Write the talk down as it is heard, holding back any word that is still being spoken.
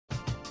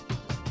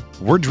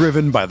We're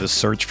driven by the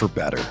search for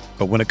better.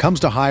 But when it comes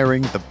to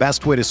hiring, the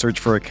best way to search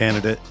for a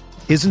candidate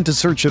isn't to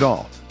search at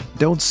all.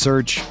 Don't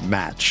search,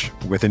 match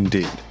with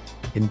Indeed.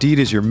 Indeed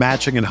is your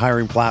matching and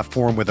hiring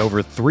platform with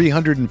over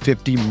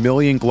 350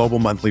 million global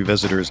monthly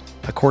visitors,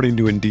 according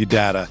to Indeed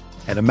data,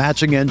 and a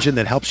matching engine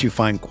that helps you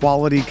find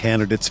quality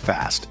candidates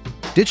fast.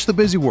 Ditch the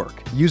busy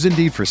work. Use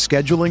Indeed for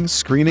scheduling,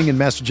 screening, and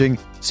messaging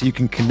so you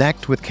can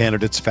connect with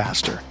candidates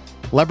faster.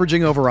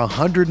 Leveraging over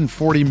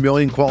 140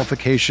 million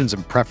qualifications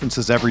and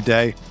preferences every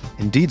day,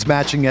 Indeed's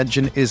matching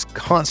engine is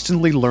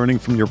constantly learning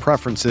from your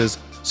preferences,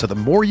 so the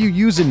more you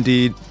use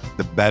Indeed,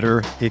 the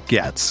better it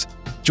gets.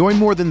 Join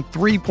more than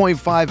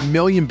 3.5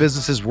 million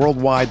businesses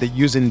worldwide that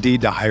use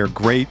Indeed to hire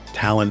great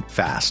talent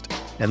fast.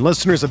 And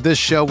listeners of this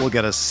show will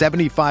get a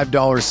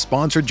 $75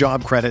 sponsored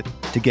job credit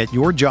to get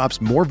your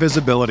jobs more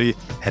visibility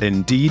at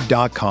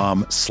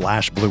Indeed.com/Blue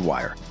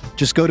Wire.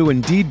 Just go to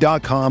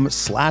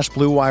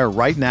Indeed.com/Blue Wire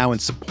right now and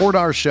support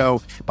our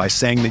show by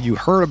saying that you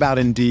heard about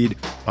Indeed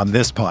on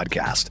this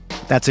podcast.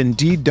 That's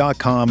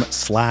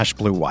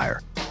Indeed.com/Blue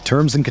Wire.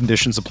 Terms and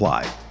conditions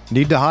apply.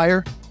 Need to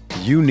hire?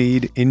 You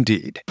need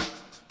Indeed.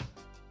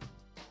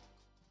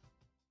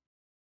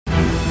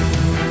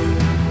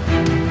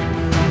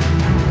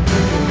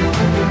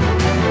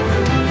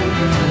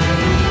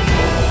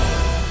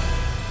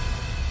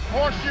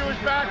 Horseshoe is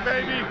back,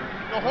 baby.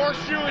 The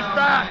horseshoe is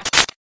back.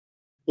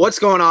 What's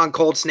going on,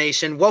 Colts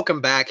Nation? Welcome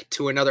back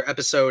to another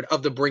episode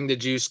of the Bring the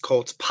Juice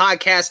Colts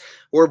podcast.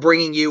 We're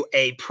bringing you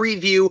a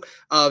preview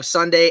of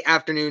Sunday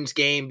afternoon's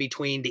game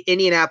between the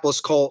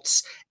Indianapolis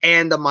Colts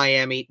and the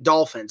Miami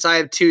Dolphins. I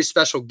have two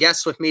special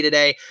guests with me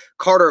today,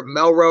 Carter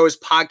Melrose,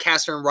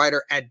 podcaster and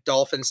writer at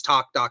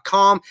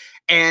DolphinsTalk.com,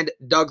 and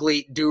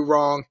Dougley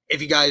Do-Wrong.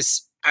 If you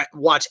guys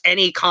watch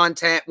any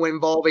content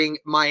involving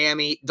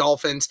Miami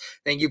Dolphins,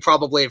 then you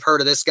probably have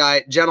heard of this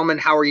guy. Gentlemen,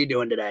 how are you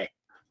doing today?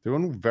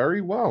 Doing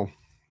very well.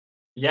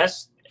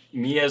 Yes,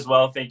 me as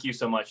well. Thank you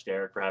so much,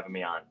 Derek, for having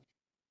me on.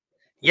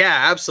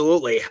 Yeah,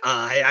 absolutely.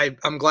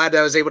 I'm glad that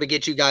I was able to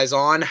get you guys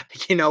on.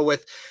 You know,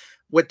 with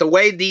the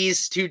way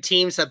these two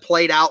teams have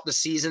played out the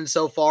season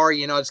so far,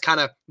 you know, it's kind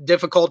of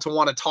difficult to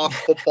want to talk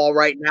football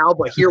right now,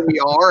 but here we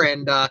are,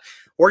 and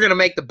we're going to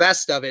make the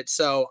best of it.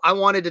 So I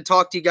wanted to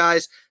talk to you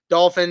guys.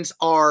 Dolphins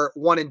are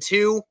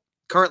 1-2,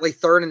 currently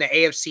third in the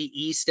AFC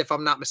East, if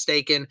I'm not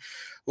mistaken.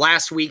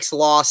 Last week's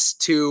loss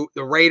to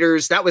the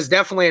Raiders, that was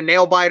definitely a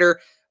nail-biter.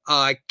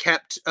 I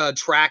kept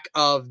track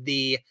of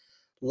the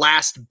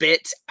last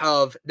bit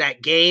of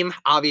that game.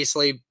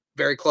 Obviously,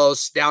 very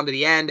close down to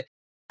the end.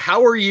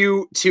 How are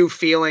you two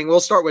feeling? We'll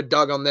start with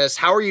Doug on this.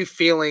 How are you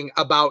feeling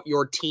about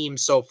your team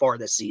so far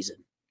this season?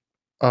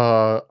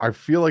 I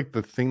feel like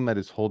the thing that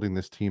is holding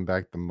this team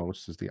back the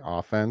most is the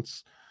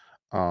offense.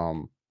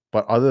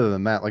 But other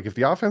than that, like if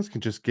the offense can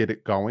just get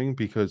it going,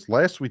 because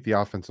last week the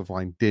offensive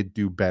line did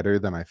do better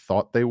than I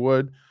thought they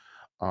would.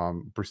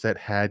 Brissett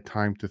had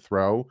time to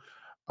throw.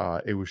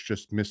 It was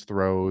just missed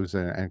throws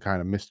and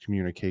kind of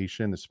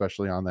miscommunication,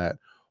 especially on that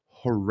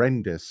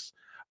horrendous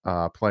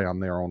play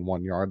on their own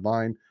 1 yard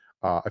line.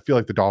 I feel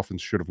like the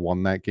Dolphins should have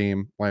won that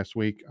game last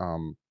week.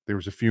 There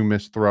was a few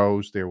missed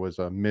throws. There was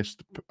a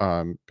missed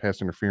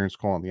pass interference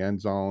call in the end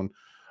zone,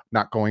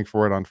 not going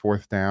for it on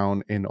fourth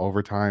down in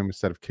overtime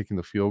instead of kicking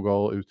the field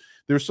goal.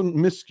 There's some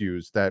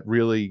miscues that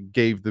really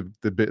gave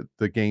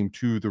the game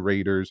to the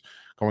Raiders,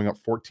 going up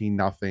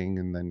 14-0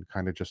 and then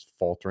kind of just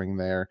faltering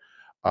there.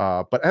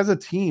 But as a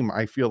team,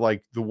 I feel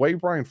like the way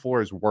Brian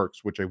Flores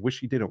works, which I wish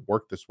he didn't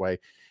work this way,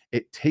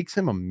 it takes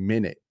him a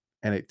minute,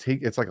 and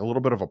it's like a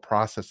little bit of a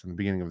process in the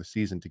beginning of the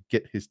season to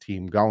get his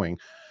team going.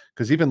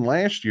 Because even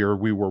last year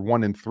we were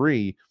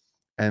 1-3,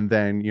 and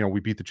then, you know, we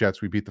beat the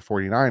Jets, we beat the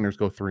 49ers,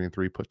 go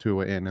 3-3, put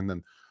Tua in, and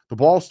then the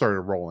ball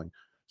started rolling.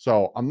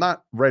 So I'm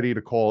not ready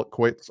to call it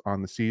quits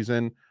on the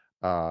season,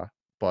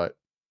 but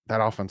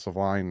that offensive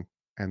line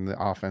and the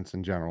offense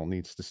in general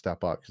needs to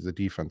step up, because the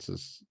defense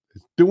is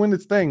doing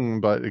its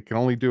thing, but it can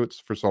only do it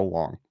for so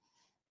long.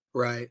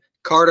 Right.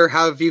 Carter,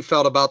 how have you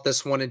felt about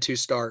this 1-2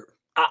 start?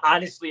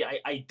 Honestly,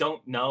 I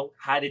don't know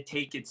how to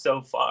take it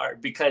so far,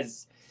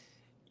 because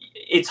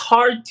it's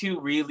hard to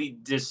really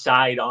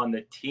decide on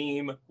the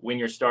team when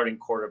your starting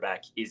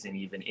quarterback isn't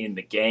even in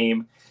the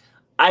game.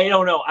 I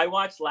don't know. I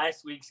watched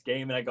last week's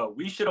game and I go,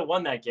 we should have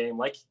won that game,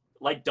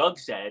 like Doug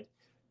said.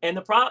 And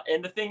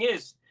the thing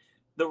is,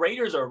 the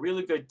Raiders are a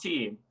really good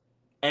team,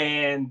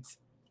 and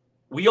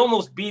we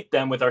almost beat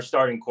them with our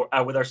starting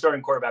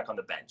quarterback on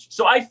the bench.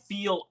 So I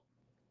feel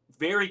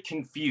very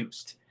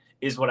confused,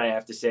 is what I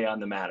have to say on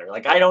the matter.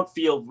 Like, I don't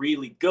feel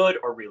really good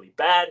or really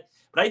bad,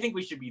 but I think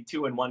we should be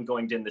 2-1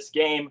 going into this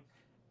game.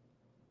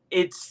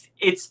 It's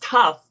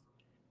tough,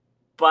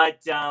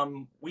 but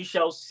we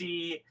shall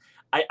see.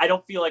 I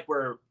don't feel like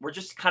we're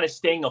just kind of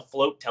staying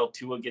afloat till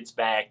Tua gets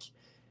back.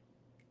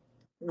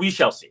 We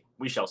shall see.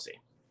 We shall see.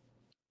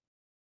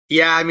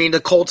 Yeah, I mean, the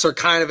Colts are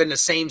kind of in the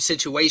same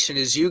situation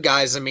as you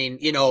guys. I mean,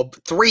 you know,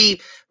 3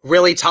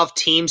 really tough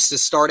teams to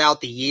start out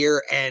the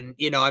year. And,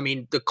 you know, I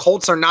mean, the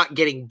Colts are not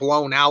getting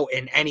blown out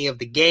in any of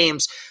the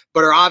games,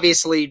 but are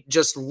obviously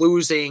just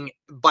losing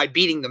by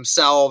beating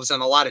themselves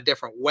in a lot of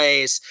different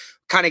ways.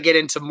 Kind of get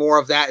into more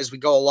of that as we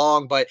go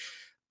along. But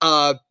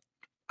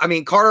I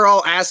mean, Carter,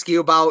 I'll ask you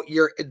about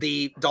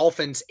the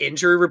Dolphins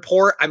injury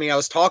report. I mean, I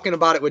was talking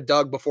about it with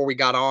Doug before we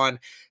got on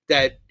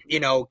that,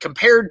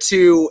 compared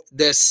to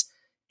this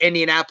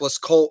Indianapolis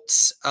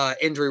Colts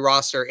injury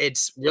roster,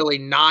 it's really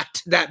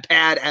not that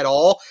bad at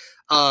all.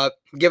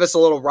 Give us a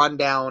little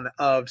rundown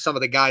of some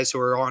of the guys who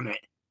are on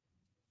it.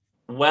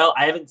 Well,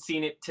 I haven't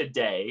seen it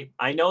today.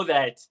 I know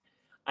that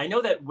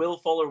Will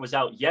Fuller was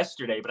out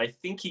yesterday, but I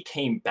think he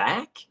came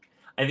back.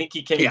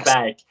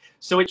 Back.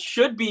 So it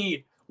should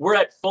be we're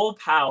at full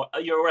power.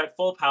 We're at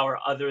full power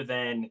other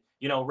than,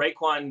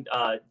 Raekwon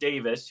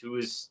Davis, who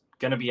is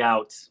going to be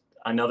out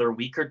another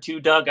week or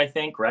two, Doug, I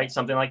think, right?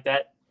 Something like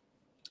that.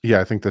 Yeah,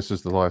 I think this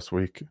is the last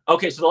week.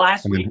 Okay, so the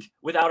last week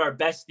without our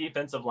best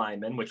defensive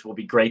lineman, which will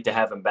be great to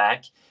have him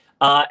back.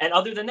 And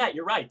other than that,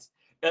 you're right.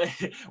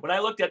 When I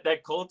looked at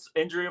that Colts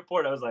injury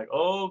report, I was like,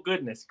 oh,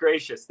 goodness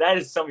gracious. That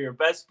is some of your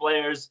best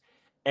players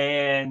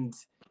and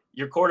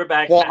your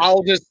quarterback. Well,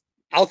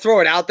 I'll throw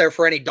it out there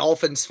for any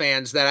Dolphins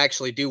fans that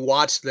actually do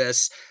watch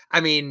this.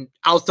 I mean,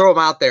 I'll throw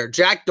them out there.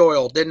 Jack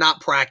Doyle did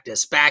not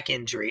practice, back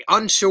injury.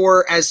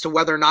 Unsure as to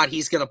whether or not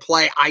he's going to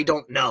play. I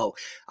don't know.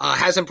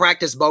 Hasn't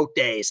practiced both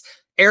days.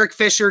 Eric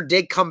Fisher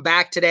did come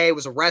back today. It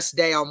was a rest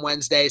day on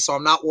Wednesday, so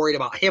I'm not worried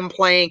about him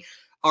playing.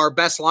 Our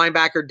best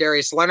linebacker,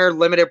 Darius Leonard,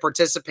 limited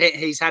participant.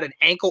 He's had an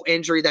ankle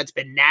injury that's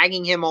been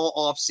nagging him all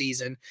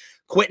offseason.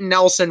 Quentin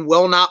Nelson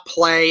will not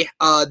play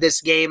this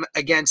game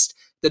against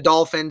the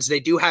Dolphins. They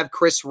do have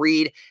Chris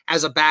Reed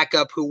as a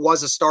backup who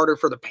was a starter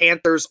for the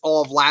Panthers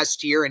all of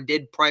last year and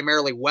did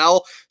primarily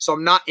well. So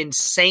I'm not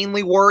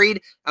insanely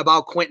worried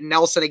about Quentin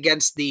Nelson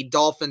against the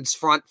Dolphins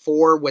front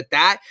four with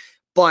that.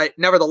 But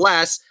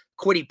nevertheless,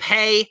 Kwity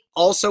Paye,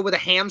 also with a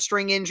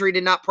hamstring injury,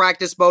 did not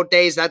practice both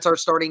days. That's our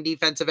starting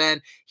defensive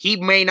end. He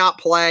may not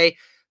play.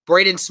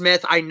 Braden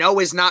Smith, I know,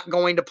 is not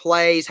going to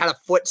play. He's had a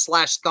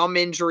foot/thumb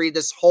injury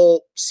this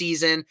whole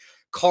season.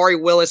 Kari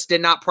Willis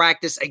did not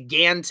practice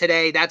again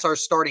today. That's our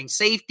starting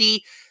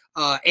safety.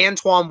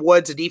 Antoine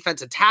Woods, a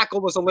defensive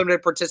tackle, was a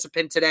limited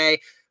participant today.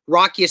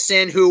 Rock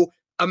Ya-Sin, who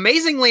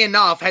amazingly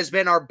enough has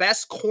been our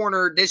best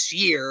corner this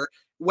year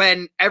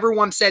when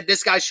everyone said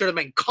this guy should have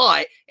been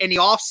cut in the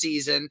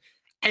offseason,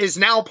 is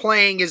now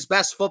playing his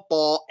best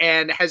football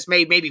and has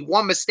made maybe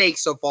one mistake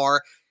so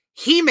far.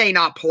 He may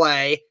not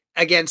play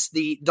against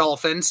the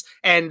Dolphins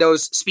and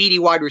those speedy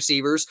wide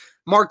receivers.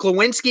 Mark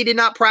Lewinsky did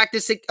not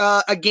practice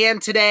again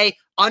today.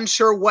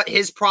 Unsure what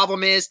his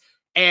problem is.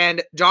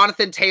 And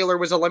Jonathan Taylor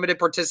was a limited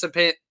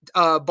participant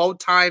both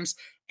times.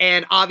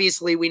 And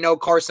obviously we know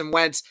Carson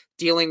Wentz,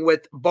 dealing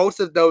with both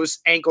of those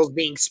ankles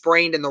being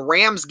sprained in the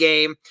Rams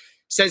game,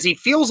 says he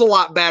feels a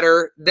lot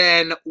better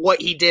than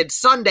what he did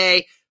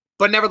Sunday,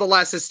 but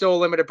nevertheless is still a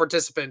limited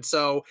participant.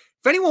 So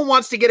if anyone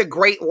wants to get a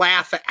great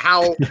laugh at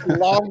how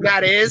long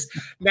that is,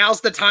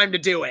 now's the time to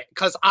do it,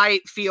 because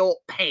I feel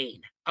pain.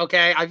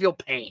 Okay, I feel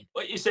pain.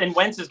 Well, you're saying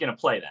Wentz is going to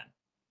play then?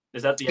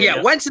 Is that the idea?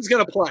 Yeah, Wentz is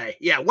going to play.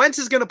 Yeah, Wentz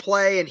is going to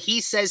play, and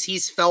he says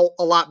he's felt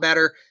a lot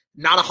better.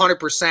 Not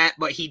 100%,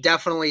 but he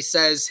definitely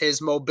says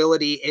his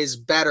mobility is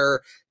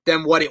better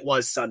than what it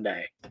was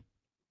Sunday.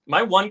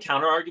 My one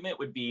counter argument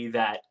would be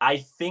that I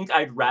think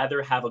I'd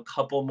rather have a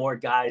couple more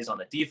guys on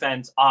the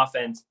defense,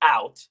 offense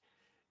out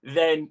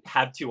than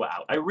have two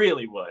out. I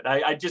really would.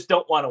 I just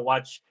don't want to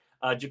watch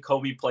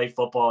Jacoby play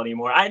football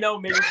anymore. I know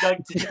maybe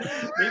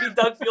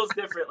Doug feels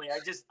differently.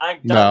 I'm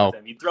done with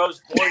him. He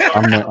throws 4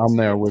 yards. I'm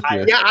there with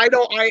you. Yeah,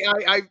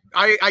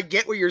 I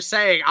get what you're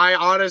saying. I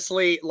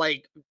honestly,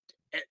 like,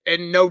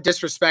 and no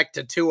disrespect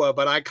to Tua,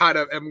 but I kind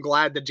of am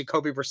glad that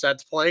Jacoby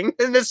Brissett's playing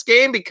in this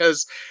game,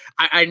 because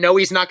I know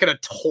he's not going to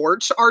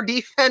torch our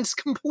defense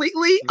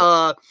completely.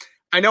 I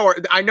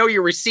know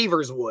your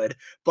receivers would,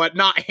 but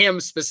not him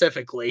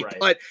specifically. Right.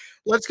 But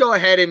let's go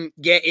ahead and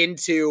get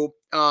into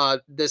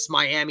this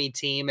Miami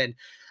team. And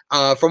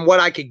from what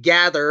I could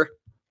gather,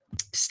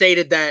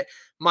 stated that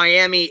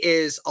Miami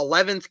is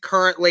 11th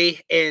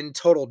currently in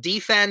total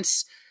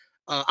defense.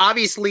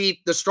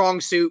 Obviously, the strong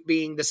suit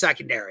being the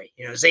secondary.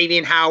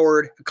 Xavier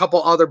Howard, a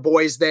couple other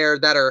boys there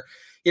that are,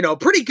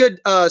 pretty good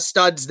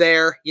studs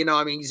there.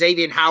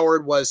 Xavier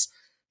Howard was,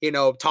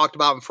 talked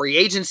about in free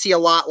agency a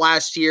lot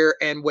last year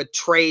and with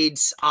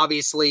trades,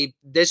 obviously,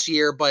 this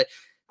year, but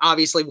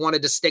obviously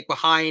wanted to stick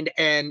behind,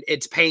 and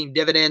it's paying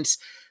dividends.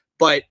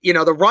 But,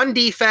 the run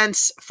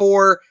defense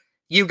for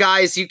you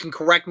guys, you can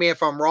correct me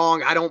if I'm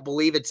wrong. I don't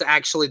believe it's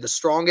actually the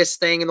strongest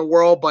thing in the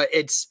world, but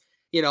it's,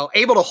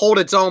 able to hold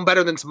its own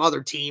better than some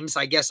other teams,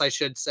 I guess I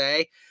should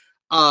say.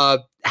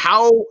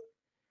 How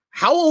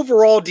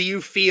overall do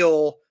you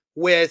feel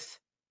with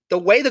the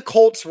way the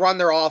Colts run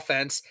their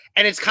offense?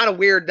 And it's kind of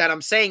weird that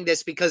I'm saying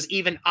this, because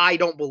even I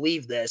don't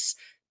believe this.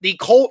 The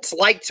Colts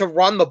like to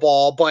run the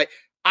ball, but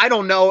I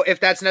don't know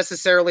if that's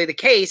necessarily the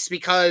case,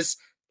 because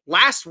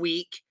last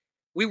week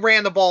we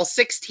ran the ball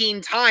 16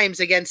 times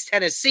against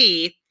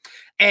Tennessee,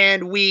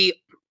 and we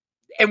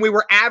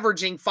were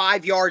averaging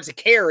 5 yards a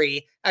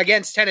carry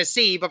against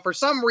Tennessee. But for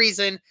some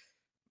reason,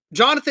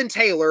 Jonathan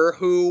Taylor,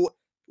 who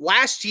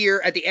last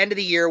year at the end of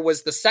the year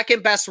was the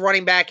second best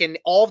running back in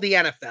all of the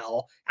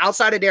NFL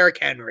outside of Derrick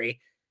Henry,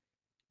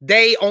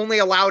 they only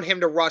allowed him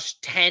to rush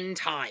 10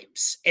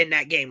 times in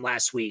that game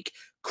last week.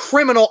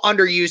 Criminal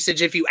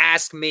underusage, if you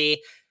ask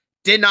me.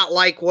 Did not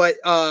like what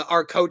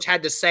our coach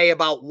had to say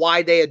about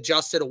why they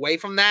adjusted away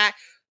from that.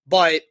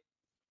 But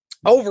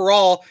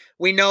overall,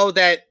 we know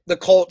that the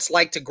Colts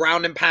like to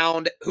ground and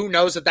pound. Who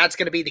knows if that's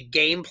going to be the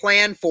game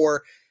plan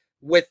for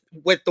with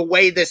the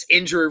way this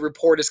injury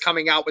report is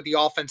coming out with the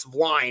offensive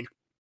line.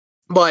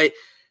 But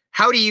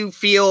how do you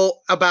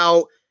feel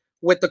about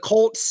with the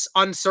Colts'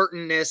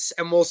 uncertainness,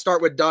 and we'll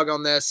start with Doug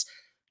on this,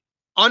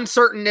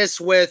 uncertainness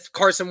with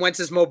Carson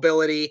Wentz's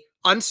mobility,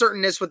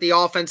 uncertainness with the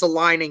offensive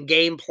line and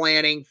game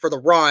planning for the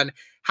run?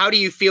 How do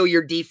you feel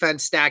your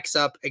defense stacks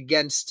up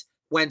against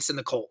Wentz and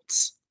the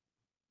Colts?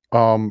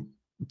 The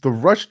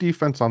rush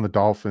defense on the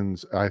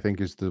Dolphins, I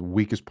think, is the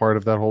weakest part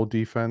of that whole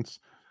defense.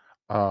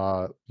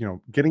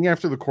 Getting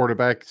after the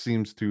quarterback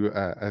seems to,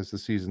 as the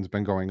season's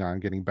been going on,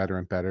 getting better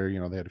and better.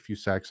 They had a few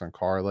sacks on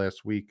Carr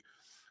last week.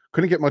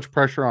 Couldn't get much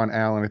pressure on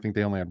Allen. I think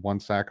they only had one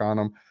sack on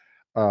him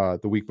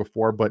the week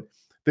before. But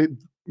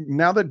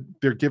now that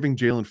they're giving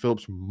Jalen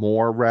Phillips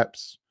more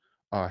reps,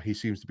 he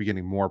seems to be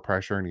getting more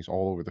pressure, and he's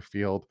all over the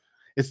field.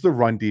 It's the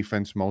run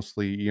defense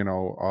mostly.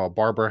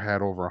 Barber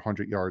had over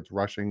 100 yards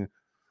rushing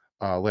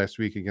last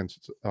week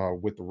against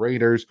with the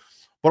Raiders,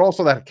 but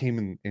also that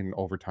came in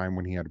overtime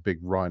when he had a big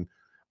run.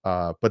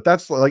 But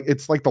it's like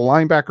the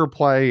linebacker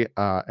play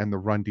and the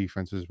run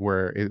defense is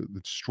where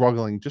it's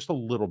struggling just a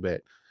little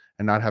bit,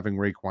 and not having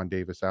Raekwon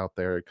Davis out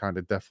there, it kind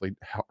of definitely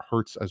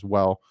hurts as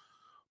well.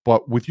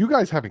 But with you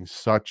guys having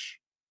such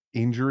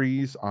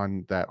injuries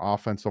on that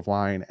offensive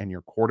line and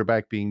your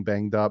quarterback being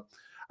banged up,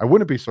 I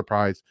wouldn't be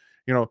surprised.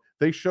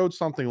 They showed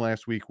something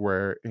last week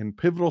where in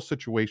pivotal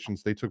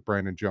situations, they took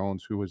Brandon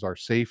Jones, who was our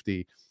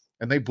safety,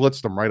 and they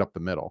blitzed him right up the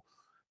middle.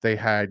 They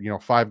had,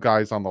 5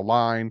 guys on the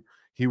line.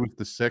 He was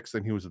the 6th,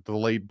 and he was a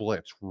delayed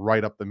blitz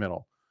right up the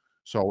middle.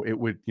 So it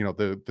would,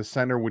 the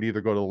center would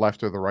either go to the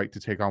left or the right to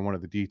take on one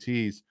of the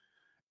DTs.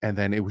 And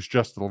then it was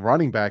just the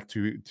running back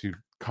to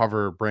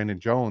cover Brandon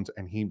Jones,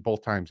 and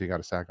both times he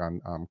got a sack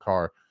on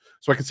Carr.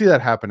 So I could see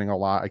that happening a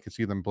lot. I could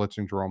see them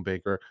blitzing Jerome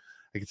Baker.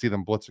 I could see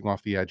them blitzing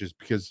off the edges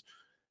because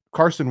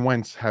Carson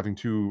Wentz having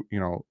two,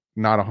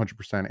 not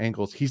 100%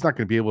 ankles, he's not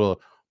going to be able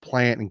to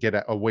plant and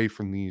get away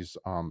from these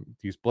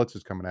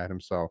blitzes coming at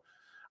him. So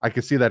I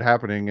could see that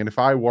happening. And if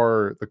I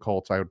were the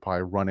Colts, I would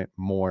probably run it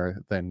more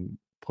than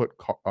put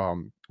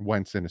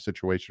Wentz in a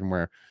situation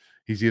where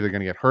he's either going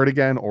to get hurt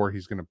again or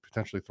he's going to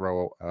potentially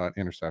throw an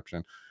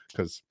interception,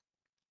 because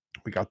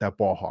we got that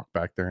ball hawk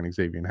back there in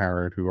Xavier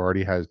Howard, who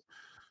already has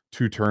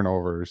 2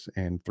 turnovers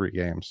in 3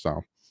 games.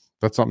 So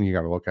that's something you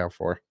got to look out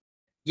for.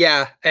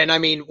 Yeah, and I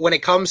mean, when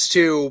it comes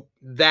to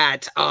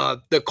that,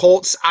 the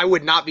Colts, I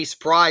would not be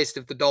surprised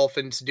if the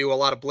Dolphins do a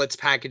lot of blitz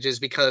packages,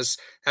 because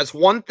that's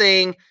one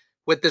thing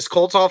with this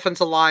Colts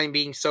offensive line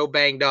being so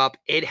banged up.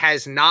 It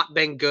has not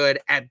been good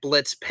at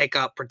blitz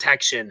pickup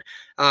protection.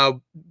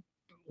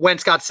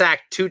 Wentz got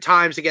sacked 2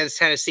 times against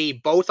Tennessee,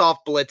 both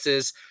off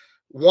blitzes.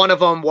 One of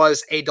them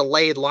was a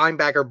delayed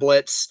linebacker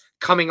blitz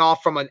coming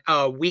off from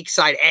a weak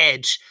side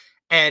edge,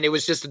 and it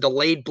was just a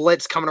delayed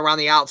blitz coming around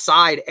the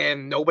outside,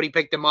 and nobody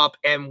picked him up,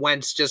 and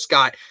Wentz just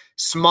got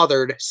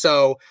smothered.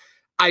 So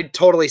I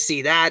totally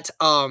see that.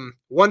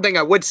 One thing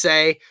I would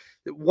say,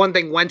 one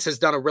thing Wentz has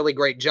done a really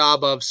great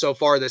job of so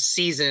far this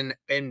season,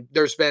 and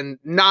there's been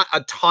not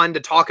a ton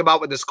to talk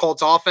about with this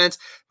Colts offense,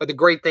 but the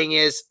great thing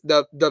is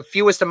the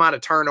fewest amount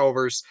of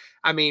turnovers.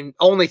 I mean,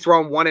 only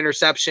thrown 1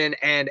 interception,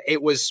 and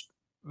it was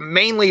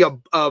mainly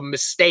a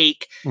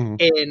mistake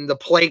in the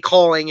play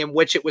calling in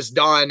which it was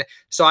done.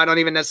 So I don't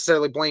even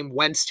necessarily blame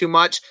Wentz too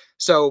much.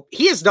 So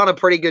he has done a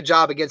pretty good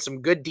job against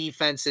some good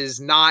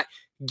defenses, not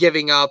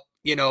giving up,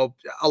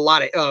 a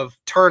lot of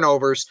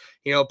turnovers.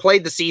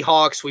 Played the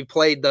Seahawks. We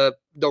played the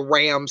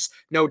Rams,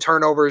 no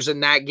turnovers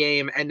in that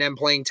game, and then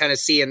playing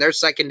Tennessee, and their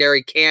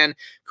secondary can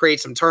create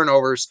some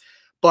turnovers.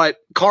 But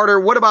Carter,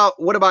 what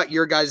about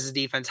your guys'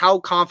 defense? How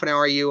confident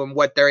are you in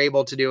what they're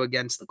able to do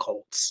against the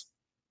Colts?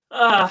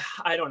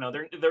 I don't know.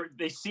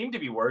 They seem to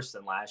be worse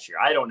than last year.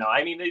 I don't know.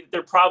 I mean,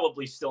 they're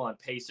probably still on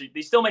pace.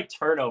 They still make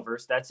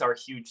turnovers. That's our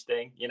huge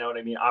thing. You know what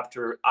I mean?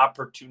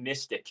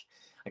 Opportunistic.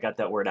 I got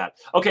that word out.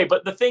 Okay,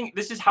 but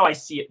this is how I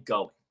see it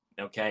going.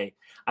 Okay,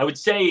 I would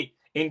say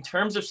in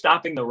terms of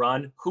stopping the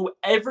run,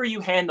 whoever you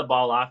hand the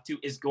ball off to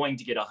is going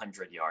to get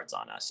 100 yards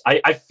on us.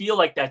 I feel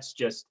like that's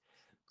just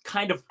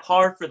kind of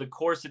par for the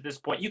course at this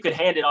point. You could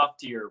hand it off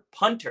to your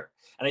punter,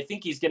 and I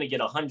think he's going to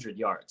get 100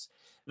 yards.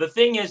 The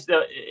thing is,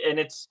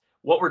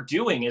 what we're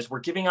doing is we're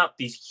giving up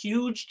these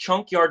huge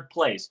chunk yard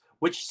plays,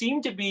 which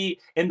seem to be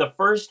in the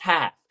first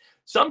half,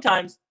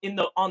 sometimes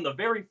on the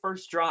very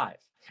first drive.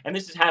 And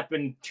this has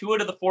happened 2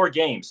 out of the 4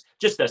 games,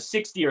 just a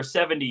 60 or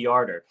 70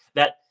 yarder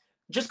that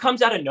just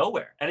comes out of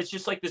nowhere. And it's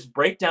just like this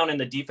breakdown in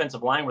the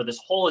defensive line where this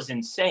hole is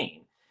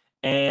insane.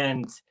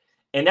 And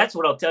that's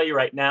what I'll tell you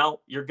right now.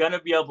 You're going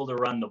to be able to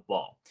run the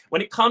ball.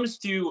 When it comes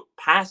to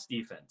pass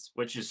defense,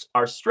 which is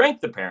our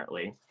strength,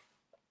 apparently,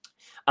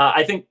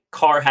 I think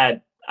Carr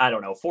had, I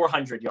don't know,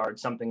 400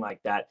 yards, something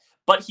like that.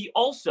 But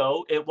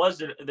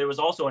there was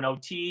also an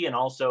OT, and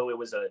also it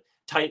was a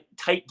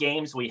tight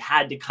game, so we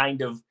had to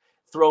kind of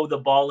throw the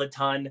ball a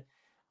ton.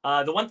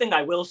 The one thing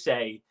I will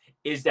say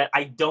is that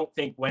I don't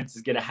think Wentz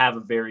is going to have a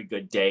very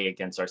good day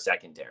against our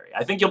secondary.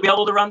 I think he'll be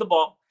able to run the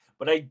ball,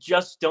 but I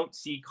just don't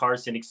see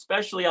Carson,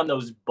 especially on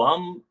those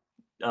bum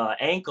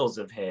ankles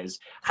of his,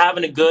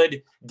 having a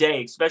good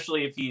day,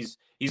 especially if he's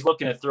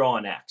looking to throw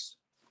on X.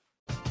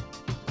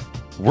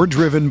 We're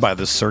driven by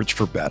the search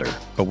for better.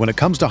 But when it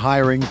comes to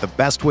hiring, the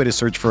best way to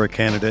search for a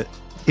candidate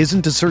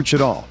isn't to search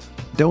at all.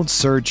 Don't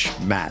search,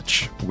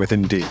 match with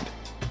Indeed.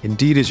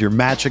 Indeed is your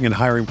matching and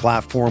hiring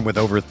platform with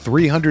over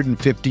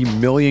 350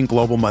 million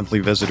global monthly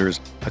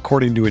visitors,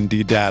 according to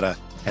Indeed data,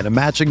 and a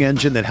matching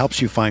engine that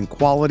helps you find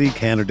quality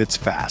candidates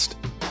fast.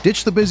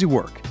 Ditch the busy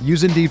work.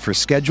 Use Indeed for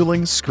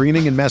scheduling,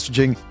 screening, and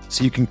messaging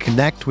so you can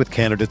connect with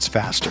candidates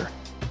faster.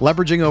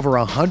 Leveraging over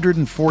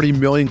 140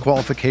 million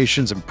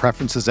qualifications and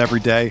preferences every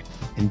day,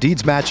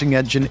 Indeed's matching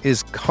engine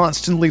is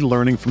constantly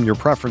learning from your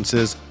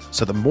preferences,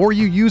 so the more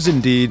you use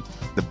Indeed,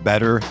 the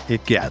better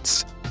it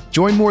gets.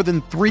 Join more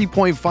than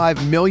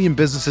 3.5 million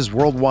businesses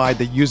worldwide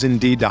that use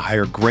Indeed to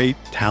hire great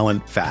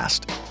talent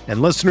fast.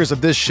 And listeners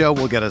of this show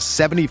will get a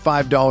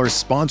 $75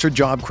 sponsored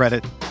job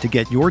credit to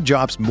get your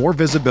jobs more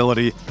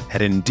visibility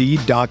at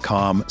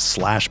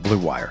Indeed.com/Blue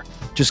Wire.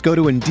 Just go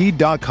to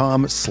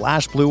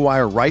Indeed.com/Blue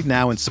Wire right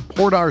now and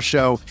support our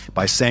show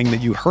by saying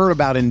that you heard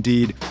about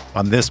Indeed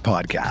on this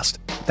podcast.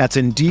 That's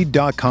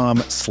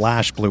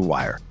Indeed.com/Blue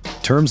Wire.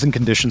 Terms and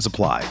conditions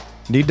apply.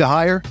 Need to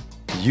hire?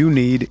 You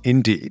need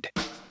Indeed.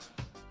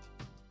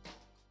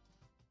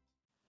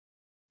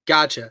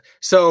 Gotcha.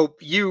 So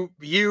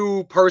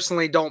you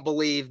personally don't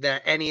believe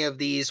that any of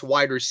these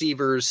wide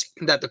receivers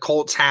that the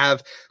Colts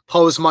have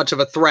pose much of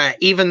a threat,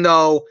 even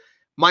though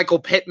Michael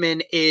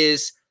Pittman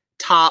is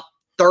top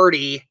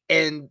 30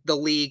 in the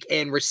league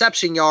in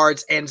reception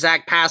yards, and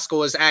Zach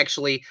Pascal is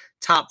actually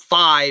top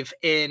 5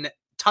 in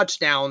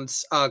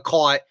touchdowns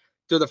caught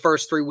through the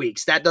first 3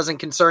 weeks. That doesn't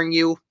concern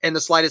you in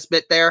the slightest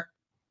bit there?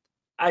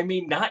 I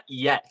mean, not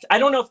yet. I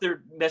don't know if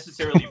they're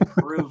necessarily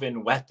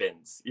proven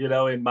weapons,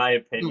 in my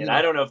opinion.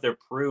 I don't know if they're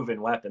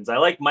proven weapons. I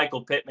like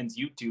Michael Pittman's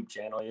YouTube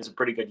channel. He has a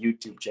pretty good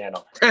YouTube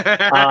channel.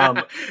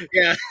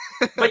 Yeah.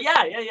 But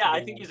yeah.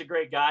 I think he's a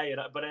great guy.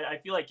 But I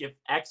feel like if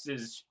X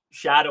is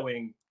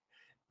shadowing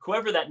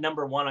whoever that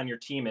number one on your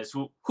team is,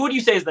 who do you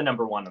say is the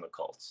number one on the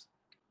Colts?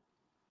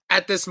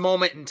 At this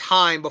moment in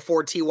time,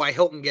 before T.Y.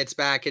 Hilton gets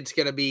back, it's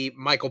going to be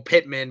Michael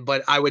Pittman.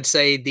 But I would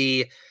say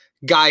the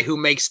guy who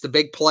makes the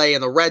big play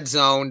in the red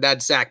zone,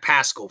 that's Zach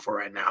Pascal for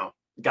right now.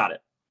 Got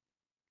it.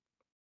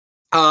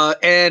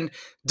 And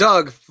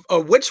Doug,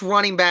 which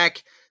running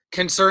back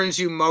concerns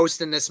you most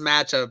in this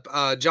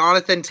matchup?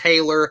 Jonathan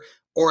Taylor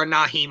or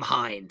Nyheim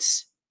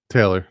Hines?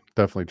 Taylor,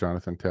 definitely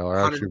Jonathan Taylor.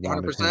 I actually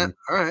wanted him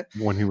All right.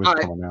 when he was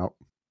coming out.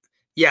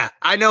 Yeah,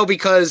 I know,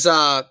 because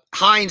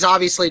Hines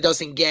obviously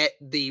doesn't get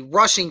the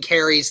rushing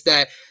carries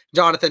that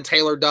Jonathan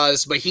Taylor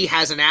does, but he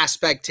has an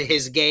aspect to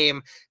his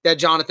game that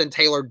Jonathan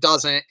Taylor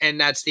doesn't,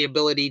 and that's the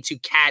ability to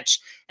catch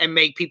and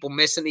make people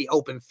miss in the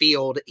open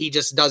field. He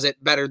just does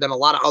it better than a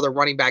lot of other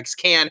running backs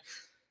can.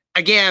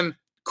 Again,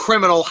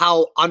 criminal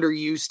how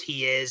underused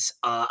he is.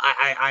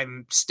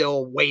 I'm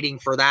still waiting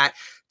for that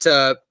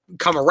to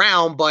come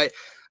around, but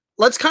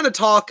let's kind of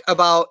talk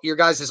about your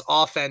guys'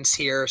 offense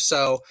here.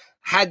 So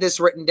had this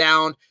written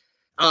down.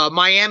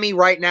 Miami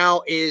right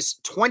now is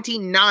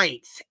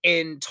 29th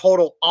in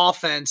total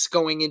offense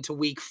going into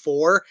week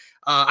 4.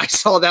 I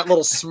saw that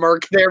little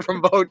smirk there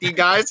from both you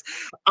guys.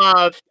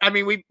 I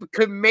mean, we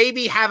could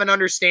maybe have an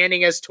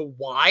understanding as to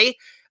why.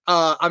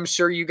 I'm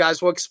sure you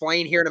guys will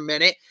explain here in a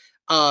minute.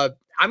 I'm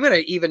going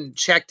to even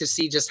check to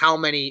see just how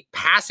many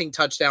passing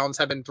touchdowns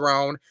have been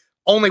thrown.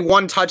 Only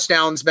 1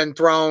 touchdown's been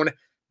thrown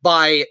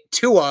by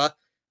Tua,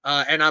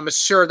 and I'm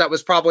sure that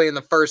was probably in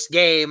the first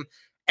game.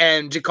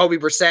 And Jacoby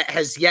Brissett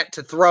has yet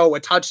to throw a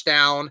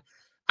touchdown.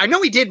 I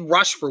know he did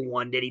rush for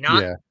 1, did he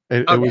not? Yeah,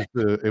 it was.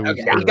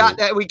 We got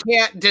that. We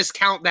can't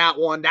discount that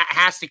one. That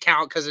has to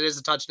count because it is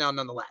a touchdown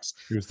nonetheless.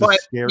 It was the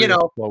scariest,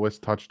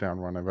 slowest touchdown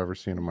run I've ever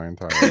seen in my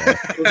entire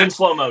life. It was in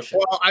slow motion.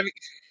 Well, I mean,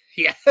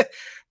 yeah,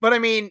 but I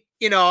mean,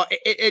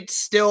 it's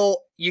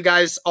still you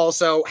guys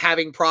also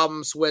having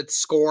problems with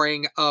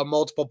scoring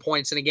multiple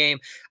points in a game.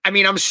 I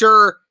mean, I'm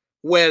sure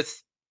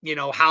with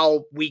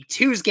how week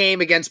 2's game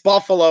against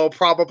Buffalo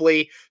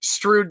probably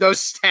strewed those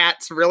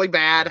stats really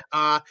bad.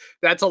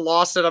 That's a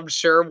loss that I'm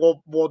sure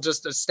we'll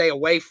just stay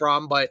away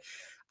from. But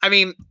I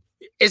mean,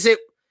 is it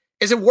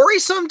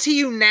worrisome to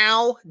you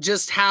now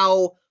just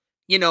how,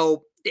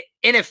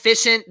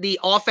 inefficient the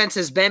offense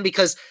has been?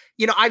 Because,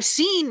 I've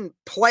seen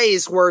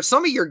plays where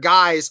some of your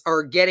guys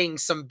are getting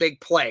some big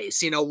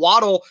plays.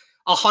 Waddle,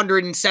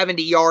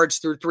 170 yards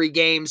through 3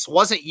 games,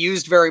 wasn't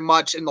used very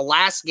much in the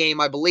last game,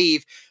 I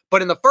believe.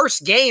 But in the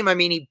first game, I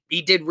mean,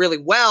 he did really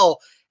well.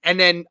 And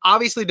then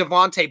obviously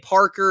Devontae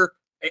Parker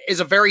is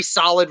a very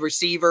solid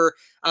receiver.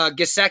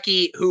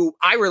 Gesicki, who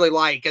I really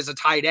like as a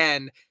tight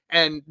end.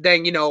 And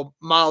then,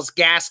 Myles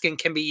Gaskin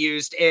can be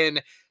used in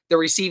the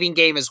receiving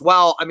game as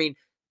well. I mean,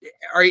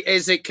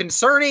 is it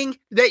concerning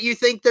that you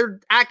think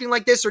they're acting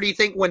like this, or do you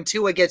think when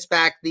Tua gets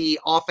back, the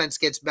offense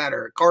gets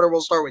better? Carter,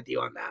 we'll start with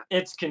you on that.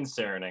 It's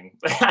concerning.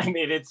 I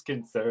mean, it's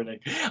concerning.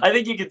 I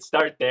think you could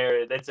start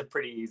there. That's a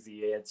pretty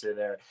easy answer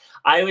there.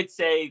 I would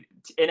say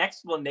an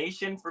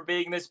explanation for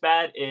being this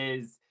bad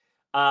is,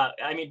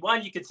 I mean,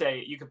 one, you could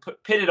say you could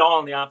pit it all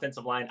on the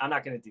offensive line. I'm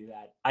not going to do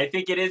that. I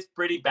think it is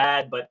pretty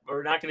bad, but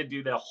we're not going to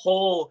do the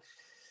whole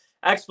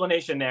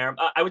explanation there.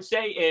 I would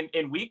say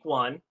in week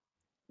 1,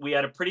 we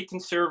had a pretty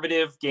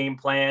conservative game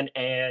plan,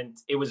 and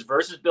it was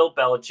versus Bill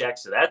Belichick,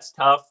 so that's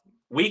tough.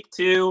 Week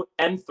 2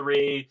 and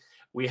 3,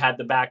 we had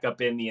the backup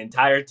in the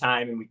entire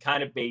time, and we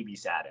kind of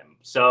babysat him.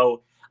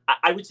 So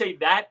I would say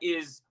that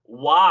is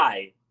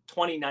why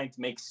 29th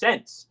makes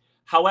sense.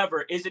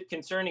 However, is it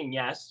concerning?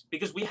 Yes,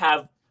 because we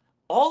have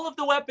all of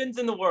the weapons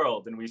in the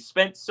world, and we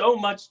spent so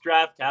much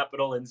draft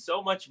capital and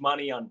so much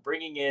money on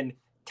bringing in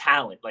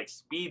talent like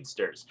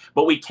speedsters,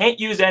 but we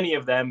can't use any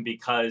of them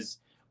because,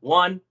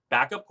 one,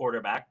 backup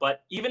quarterback.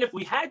 But even if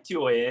we had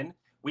Tua in,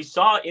 we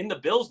saw in the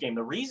Bills game,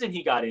 the reason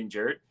he got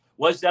injured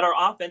was that our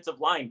offensive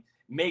line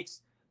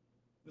makes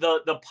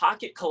the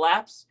pocket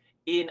collapse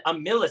in a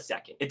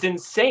millisecond. It's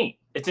insane.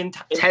 It's in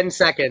 10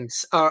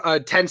 seconds,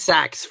 10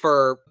 sacks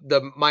for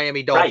the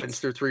Miami Dolphins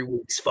through 3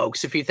 weeks,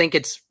 folks. If you think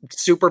it's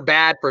super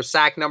bad for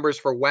sack numbers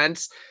for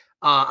Wentz,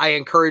 I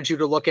encourage you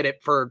to look at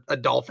it for a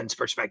Dolphins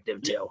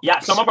perspective too. Yeah,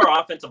 some of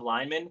our offensive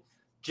linemen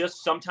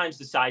just sometimes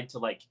decide to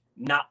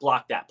not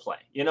block that play.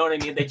 You know what I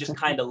mean? They just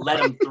kind of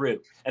let them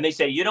through. And they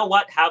say, you know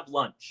what? Have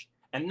lunch.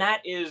 And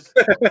that is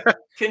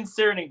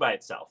concerning by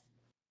itself.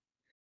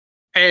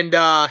 And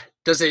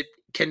does it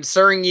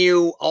concern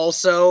you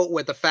also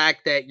with the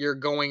fact that you're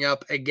going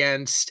up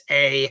against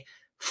a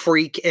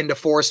freak in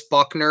DeForest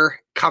Buckner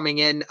coming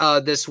in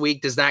this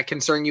week? Does that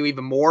concern you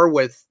even more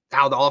with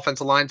how the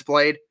offensive line's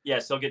played?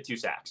 Yes, he'll get 2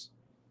 sacks.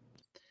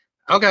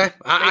 Okay,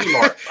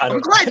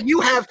 I'm glad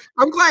you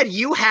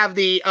have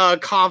the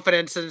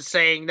confidence in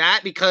saying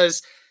that,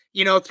 because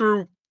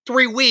through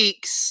 3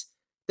 weeks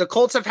the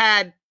Colts have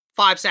had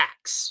 5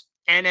 sacks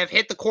and have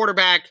hit the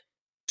quarterback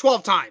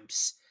 12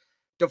 times.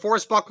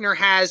 DeForest Buckner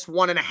has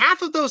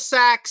 1.5 of those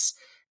sacks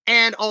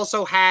and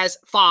also has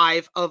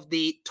 5 of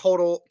the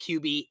total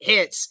QB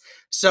hits.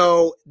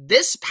 So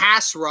this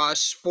pass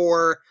rush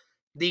for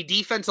the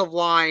defensive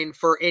line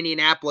for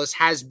Indianapolis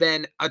has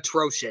been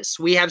atrocious.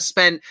 We have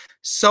spent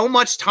so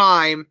much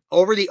time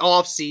over the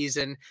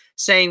offseason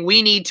saying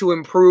we need to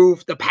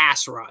improve the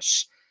pass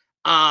rush.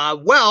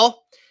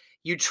 Well,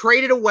 you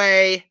traded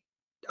away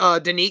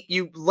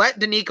you let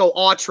Danico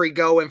Autry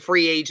go in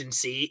free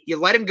agency. You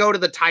let him go to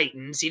the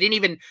Titans. You didn't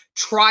even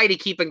try to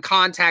keep in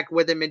contact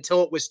with him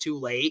until it was too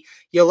late.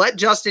 You let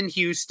Justin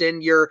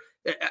Houston,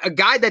 a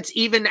guy that's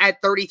even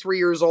at 33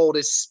 years old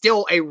is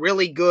still a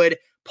really good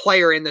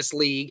player in this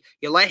league.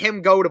 You let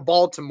him go to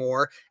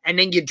Baltimore, and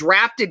then you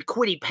drafted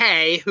Kwity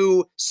Paye,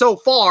 who so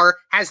far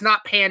has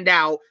not panned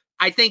out.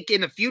 I think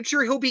in the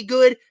future he'll be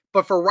good,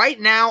 but for right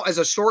now, as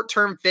a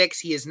short-term fix,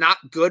 he is not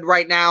good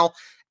right now.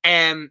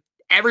 And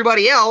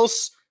everybody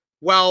else,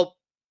 well,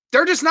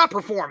 they're just not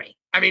performing.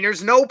 I mean,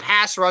 there's no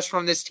pass rush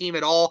from this team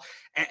at all.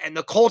 And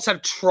the Colts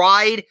have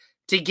tried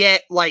to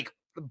get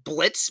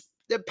blitz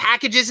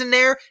packages in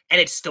there, and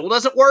it still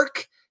doesn't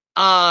work.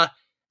 I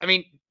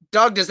mean,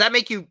 Doug, does that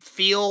make you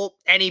feel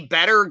any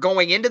better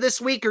going into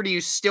this week, or do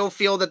you still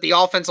feel that the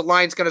offensive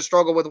line is going to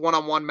struggle with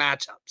one-on-one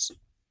matchups?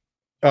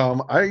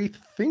 I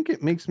think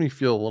it makes me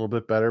feel a little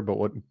bit better, but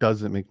what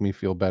doesn't make me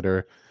feel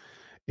better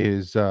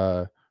is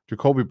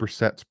Jacoby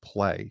Brissett's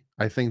play.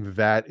 I think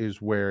that is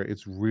where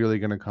it's really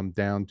going to come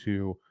down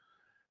to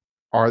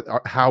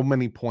how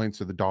many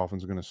points are the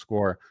Dolphins going to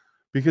score,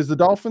 because the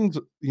Dolphins,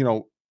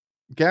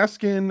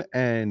 Gaskin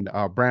and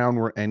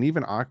Brown and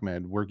even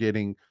Ahmed were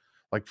getting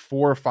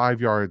 4 or 5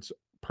 yards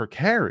per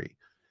carry,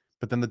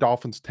 but then the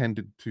Dolphins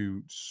tended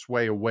to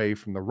sway away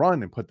from the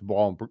run and put the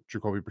ball in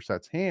Jacoby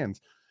Brissett's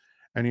hands.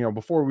 And,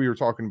 before we were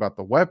talking about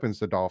the weapons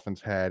the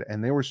Dolphins had,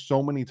 and there were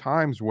so many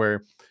times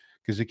where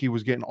Gesicki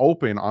was getting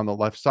open on the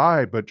left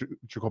side, but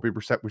Jacoby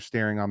Brissett was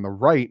staring on the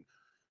right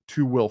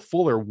to Will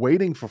Fuller,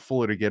 waiting for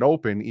Fuller to get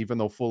open, even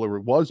though Fuller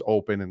was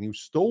open and he was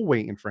still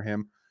waiting for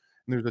him.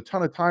 And there's a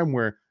ton of time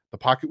where the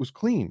pocket was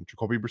clean.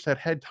 Jacoby Brissett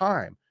had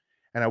time.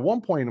 And at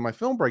one point in my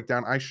film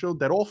breakdown, I showed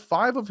that all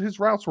 5 of his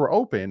routes were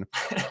open,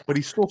 but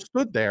he still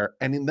stood there.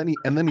 And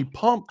then he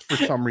pumped for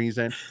some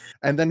reason.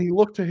 And then he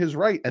looked to his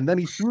right, and then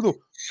he threw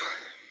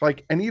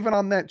and even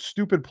on that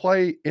stupid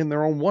play in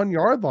their own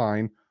 1-yard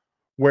line,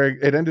 where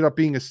it ended up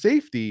being a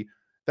safety,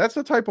 that's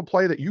the type of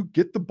play that you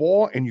get the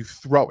ball and you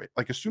throw it.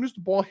 As soon as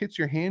the ball hits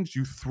your hands,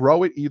 you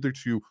throw it either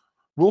to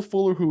Will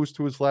Fuller, who was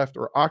to his left,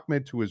 or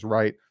Ahmed to his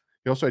right.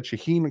 He also had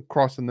Shaheen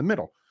across in the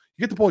middle.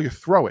 You get the ball, you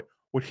throw it.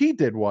 What he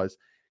did was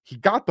he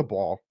got the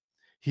ball.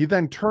 He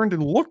then turned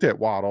and looked at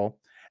Waddle,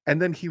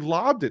 and then he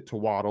lobbed it to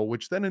Waddle,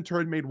 which then in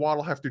turn made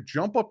Waddle have to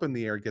jump up in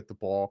the air, get the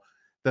ball.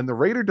 Then the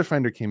Raider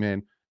defender came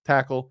in,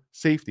 tackle,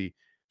 safety.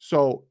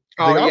 So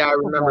I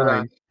remember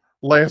that.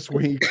 Last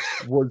week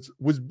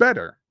was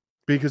better,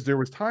 because there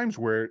was times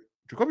where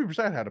Jacoby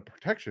Brissett had a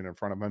protection in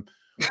front of him.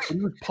 But he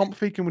was pump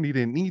faking when he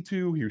didn't need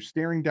to. He was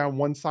staring down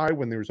one side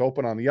when there was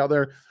open on the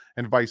other,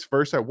 and vice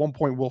versa. At one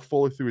point, Will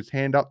Fuller threw his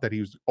hand up that he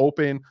was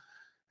open,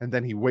 and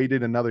then he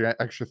waited another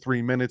extra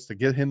 3 minutes to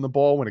get him the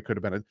ball when it could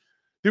have been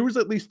there was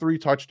at least 3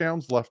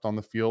 touchdowns left on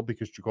the field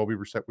because Jacoby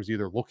Brissett was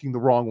either looking the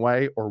wrong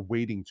way or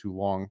waiting too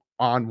long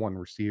on one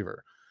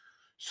receiver.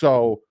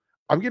 So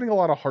I'm getting a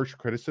lot of harsh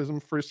criticism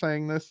for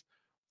saying this,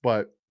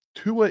 but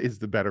Tua is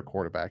the better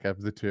quarterback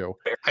of the two.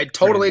 I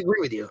totally agree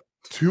with you.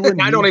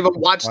 I don't even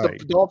watch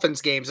the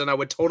Dolphins games, and I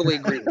would totally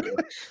agree with you.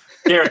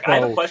 Derek, I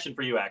have a question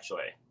for you,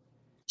 actually.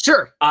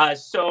 Sure.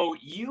 So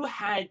you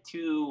had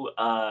to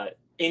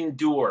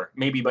endure,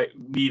 maybe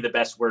be the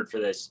best word for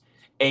this,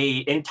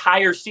 a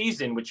entire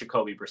season with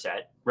Jacoby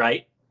Brissett,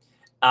 right?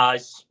 I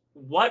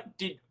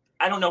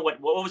don't know what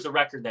was the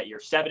record that year?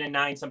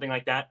 7-9, something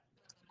like that?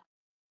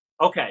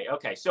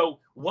 Okay. So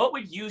what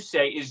would you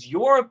say is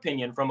your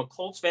opinion from a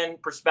Colts fan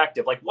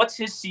perspective? Like, what's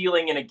his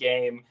ceiling in a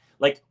game?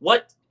 Like,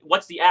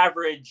 what's the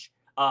average,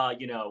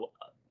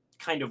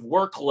 kind of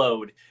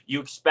workload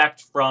you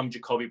expect from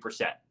Jacoby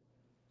Brissett?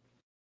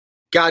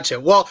 Gotcha.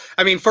 Well,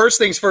 I mean, first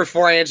things first,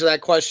 before I answer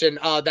that question,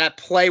 that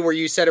play where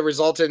you said it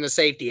resulted in a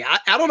safety. I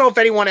don't know if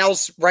anyone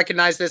else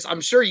recognized this.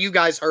 I'm sure you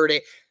guys heard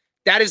it.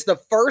 That is the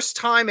first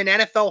time in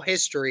NFL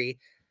history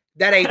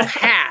that a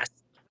pass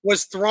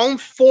was thrown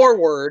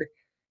forward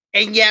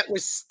and yet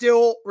was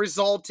still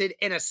resulted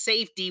in a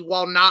safety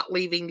while not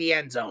leaving the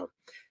end zone.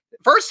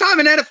 First time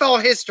in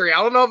NFL history.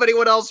 I don't know if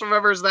anyone else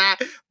remembers that,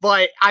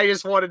 but I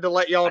just wanted to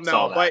let y'all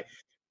know. But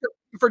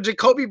for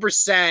Jacoby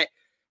Brissett,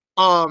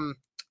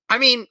 I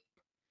mean,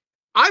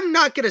 I'm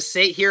not going to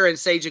sit here and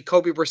say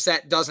Jacoby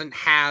Brissett doesn't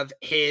have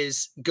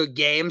his good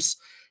games.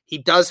 He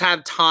does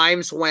have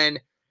times when,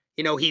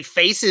 he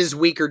faces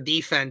weaker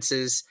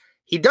defenses.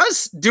 He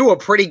does do a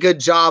pretty good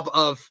job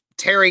of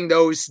tearing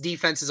those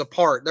defenses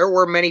apart. There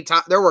were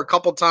a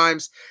couple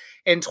times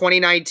in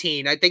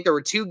 2019. I think there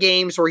were 2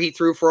 games where he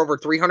threw for over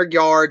 300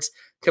 yards,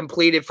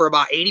 completed for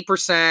about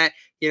 80%,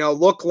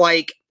 looked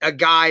like a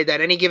guy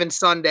that any given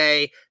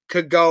Sunday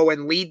could go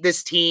and lead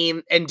this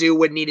team and do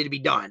what needed to be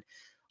done.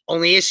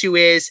 Only issue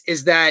is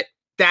that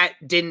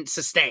didn't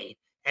sustain,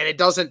 and it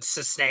doesn't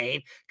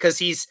sustain because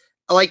he's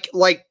like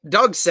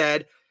Doug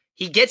said,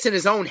 he gets in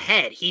his own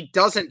head. He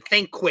doesn't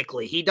think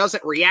quickly. He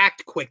doesn't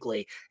react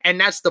quickly. And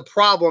that's the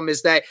problem,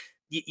 is that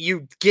if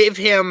you give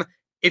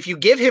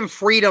him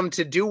freedom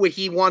to do what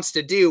he wants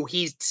to do,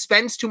 he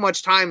spends too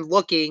much time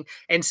looking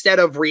instead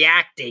of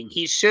reacting.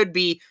 He should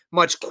be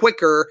much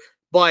quicker,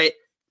 but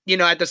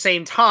at the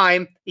same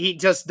time, he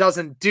just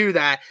doesn't do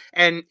that.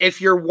 And if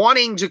you're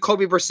wanting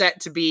Jacoby Brissett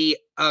to be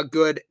a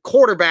good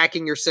quarterback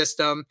in your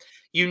system,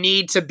 you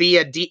need to be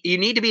a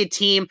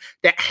team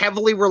that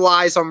heavily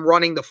relies on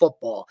running the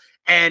football.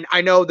 And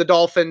I know the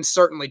Dolphins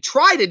certainly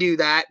try to do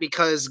that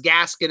because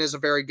Gaskin is a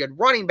very good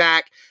running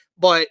back.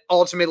 But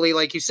ultimately,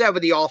 like you said,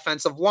 with the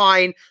offensive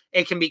line,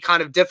 it can be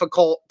kind of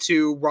difficult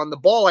to run the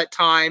ball at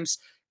times.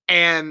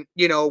 And,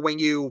 when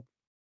you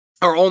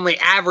are only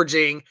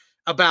averaging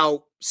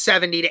about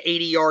 70 to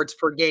 80 yards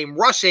per game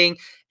rushing,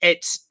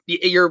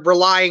 you're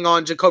relying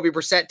on Jacoby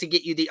Brissett to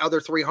get you the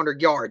other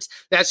 300 yards.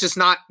 That's just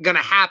not going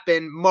to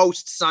happen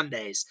most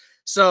Sundays.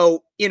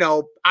 So,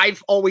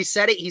 I've always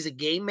said it. He's a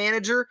game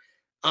manager.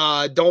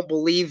 Don't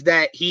believe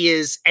that he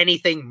is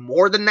anything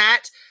more than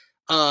that.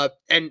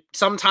 And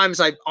sometimes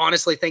I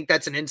honestly think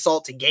that's an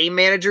insult to game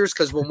managers,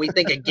 because when we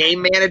think of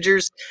game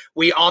managers,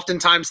 we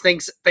oftentimes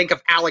think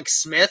of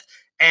Alex Smith.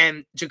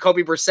 And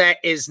Jacoby Brissett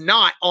is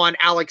not on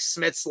Alex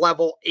Smith's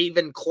level,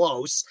 even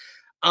close.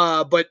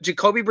 But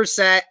Jacoby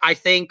Brissett, I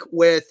think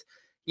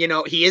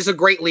he is a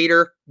great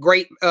leader,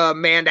 great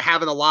man to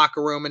have in the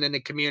locker room and in the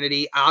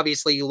community.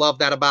 Obviously, you love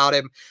that about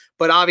him.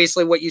 But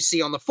obviously, what you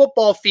see on the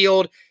football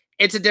field,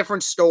 it's a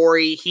different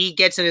story. He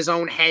gets in his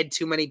own head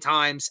too many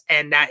times,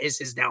 and that is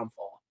his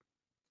downfall.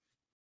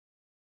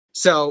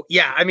 So,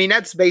 yeah, I mean,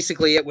 that's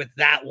basically it with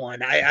that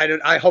one.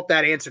 I hope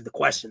that answered the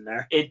question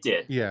there. It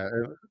did. Yeah.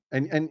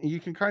 And you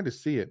can kind of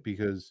see it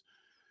because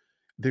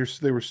there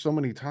were so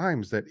many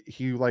times that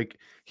he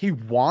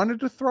wanted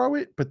to throw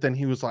it, but then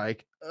he was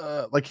like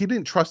he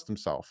didn't trust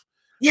himself.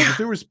 Yeah.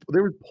 Because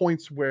there were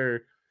points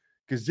where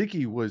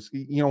Gesicki was,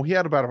 he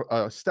had about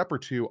a step or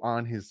two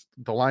on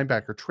the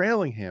linebacker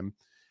trailing him,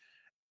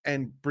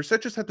 and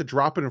Brissett just had to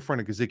drop it in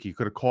front of Gesicki. He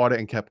could have caught it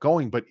and kept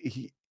going, but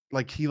he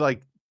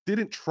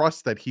didn't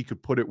trust that he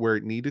could put it where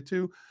it needed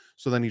to.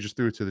 So then he just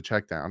threw it to the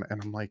check down.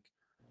 And I'm like,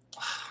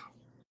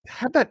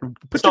 have that.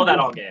 Saw that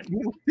all game.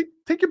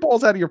 Take your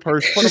balls out of your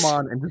purse, put them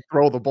on, and just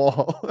throw the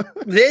ball.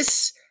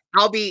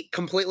 I'll be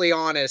completely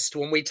honest.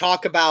 When I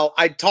talked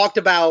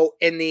about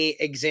in the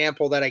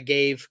example that I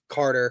gave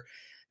Carter,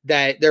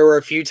 that there were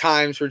a few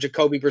times where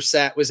Jacoby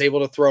Brissett was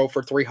able to throw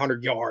for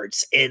 300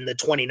 yards in the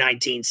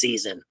 2019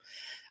 season.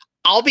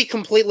 I'll be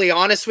completely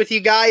honest with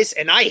you guys,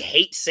 and I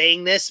hate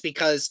saying this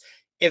because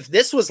if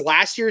this was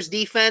last year's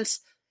defense,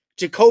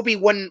 Jacoby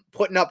wouldn't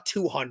putting up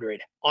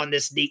 200 on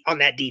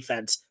that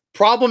defense.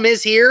 Problem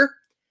is here,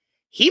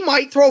 he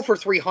might throw for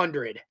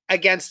 300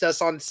 against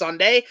us on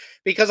Sunday,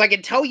 because I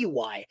can tell you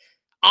why.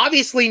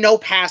 Obviously, no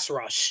pass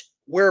rush.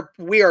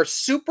 We are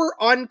super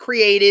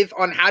uncreative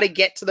on how to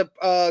get to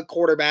the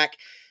quarterback,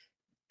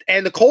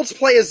 and the Colts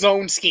play a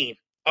zone scheme.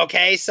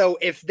 Okay, so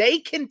if they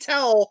can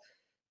tell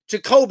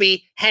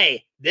Jacoby,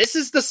 hey, this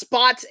is the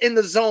spots in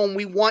the zone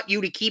we want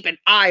you to keep an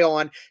eye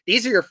on.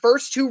 These are your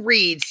first two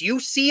reads. You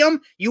see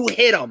them, you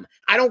hit them.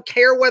 I don't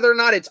care whether or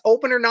not it's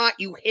open or not,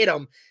 you hit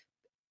them.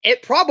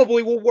 It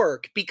probably will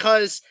work,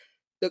 because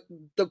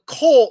the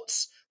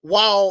Colts,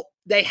 while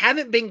they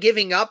haven't been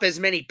giving up as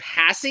many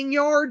passing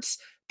yards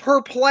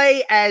per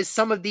play as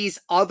some of these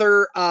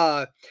other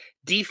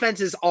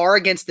defenses are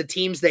against the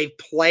teams they've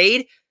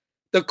played,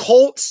 the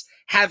Colts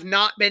have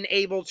not been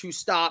able to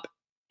stop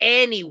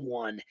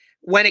anyone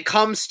when it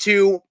comes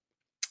to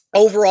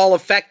overall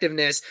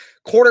effectiveness.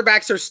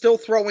 Quarterbacks are still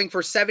throwing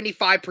for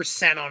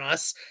 75% on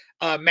us.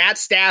 Matt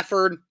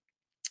Stafford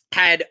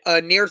had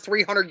near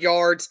 300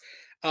 yards,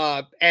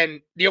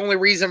 and the only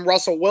reason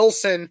Russell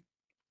Wilson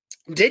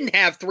didn't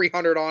have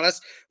 300 on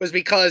us was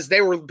because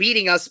they were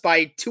beating us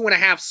by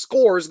 2.5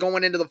 scores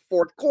going into the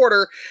fourth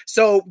quarter,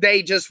 so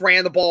they just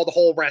ran the ball the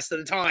whole rest of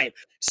the time.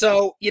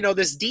 So,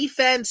 this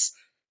defense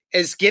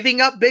is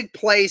giving up big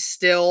plays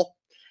still.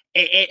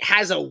 It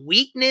has a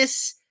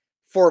weakness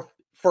for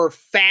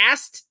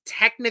fast,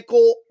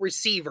 technical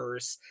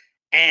receivers,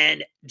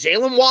 and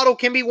Jalen Waddle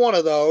can be one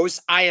of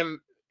those. I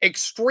am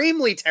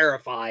extremely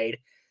terrified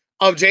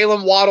of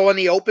Jalen Waddle in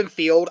the open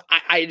field.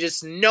 I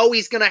just know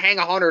he's going to hang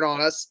 100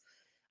 on us.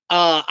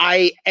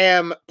 I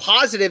am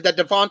positive that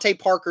Devontae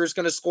Parker is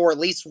going to score at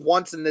least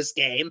once in this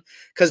game,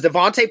 because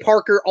Devontae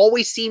Parker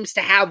always seems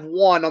to have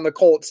one on the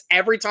Colts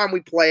every time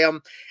we play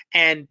them,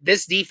 and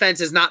this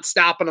defense is not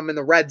stopping them in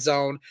the red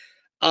zone.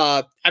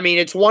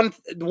 It's one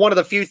of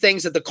the few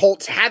things that the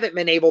Colts haven't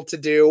been able to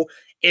do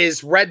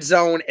is red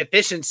zone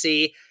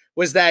efficiency,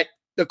 was that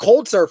the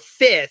Colts are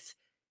 5th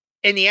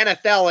in the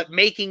NFL at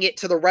making it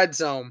to the red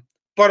zone,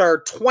 but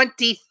are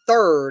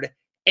 23rd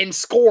in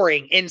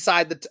scoring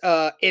inside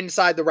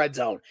the red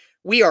zone.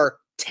 We are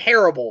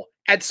terrible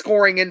at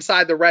scoring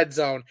inside the red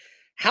zone.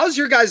 How's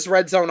your guys'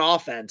 red zone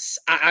offense?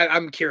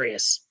 I'm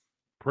curious.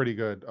 Pretty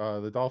good.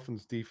 The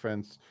Dolphins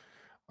defense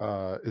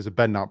is a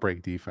bend not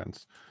break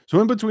defense. So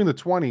in between the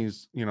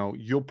 20s,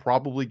 you'll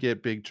probably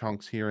get big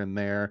chunks here and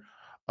there.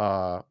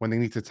 When they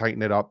need to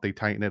tighten it up, they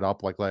tighten it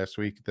up, like last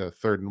week, the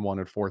 3rd and 1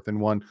 and 4th and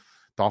 1.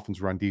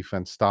 Dolphins run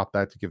defense stop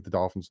that to give the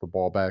Dolphins the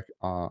ball back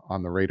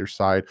on the Raiders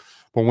side.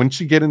 But once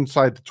you get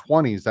inside the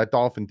 20s, that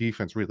Dolphin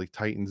defense really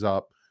tightens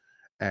up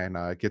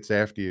and gets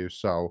after you.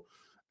 So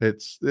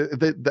that's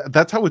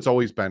how it's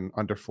always been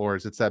under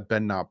Flores. It's that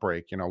bend not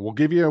break. We'll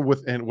give you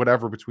within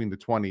whatever between the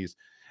 20s.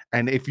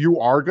 And if you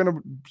are going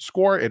to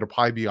score, it'll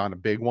probably be on a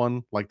big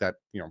one, like that,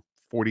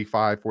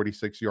 45,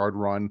 46-yard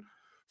run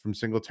from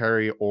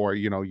Singletary, or,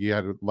 you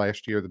had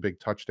last year the big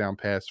touchdown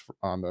pass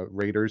on the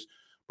Raiders.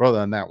 But other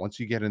than that, once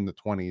you get in the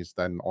 20s,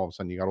 then all of a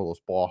sudden you got all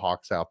those ball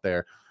hawks out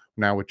there.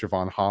 Now with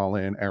Javon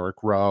Holland, Eric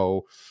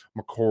Rowe,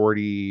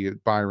 McCourty,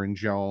 Byron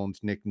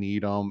Jones, Nick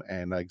Needham,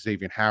 and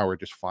Xavier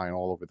Howard just flying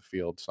all over the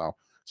field. So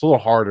it's a little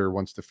harder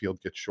once the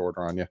field gets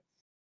shorter on you.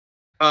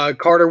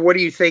 Carter, what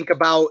do you think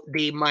about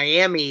the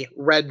Miami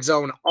red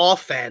zone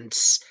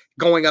offense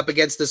going up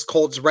against this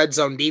Colts red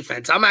zone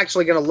defense? I'm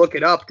actually going to look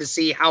it up to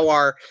see how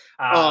our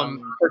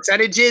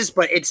percentage is,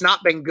 but it's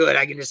not been good.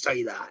 I can just tell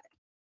you that.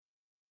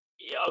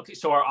 Okay,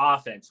 so our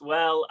offense.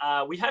 Well,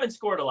 we haven't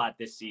scored a lot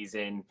this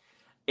season.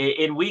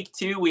 In week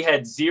 2, we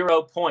had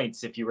 0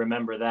 points, if you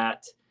remember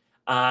that.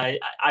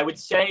 I would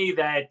say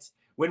that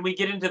when we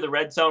get into the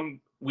red zone,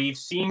 we've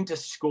seemed to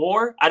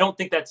score. I don't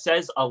think that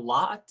says a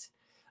lot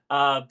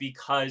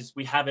because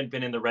we haven't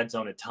been in the red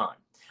zone a ton.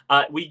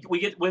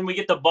 When we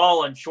get the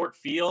ball on short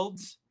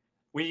fields,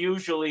 we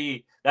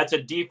usually, that's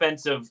a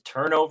defensive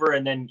turnover,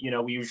 and then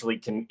we usually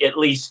can at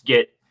least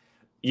get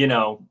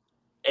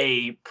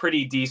a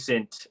pretty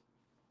decent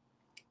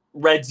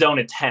red zone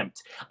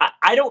attempt.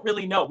 I don't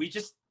really know.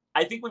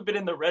 I think we've been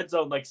in the red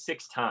zone like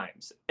 6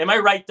 times. Am I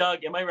right,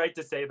 Doug? Am I right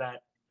to say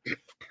that?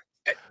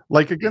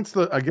 Like against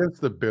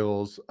the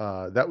Bills,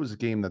 that was a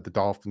game that the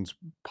Dolphins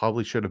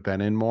probably should have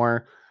been in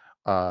more.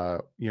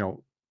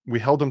 We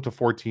held them to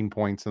 14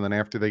 points, and then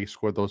after they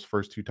scored those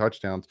first 2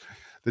 touchdowns,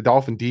 the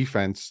Dolphin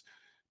defense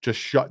just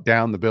shut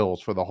down the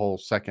Bills for the whole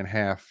second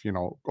half,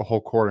 a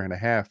whole quarter and a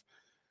half.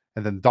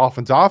 And then the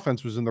Dolphins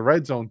offense was in the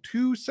red zone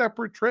 2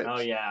 separate trips.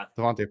 Oh, yeah.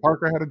 Devontae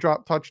Parker had a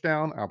drop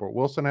touchdown. Albert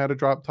Wilson had a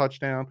drop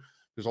touchdown.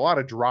 There's a lot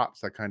of drops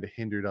that kind of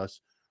hindered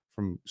us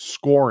from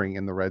scoring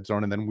in the red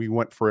zone. And then we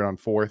went for it on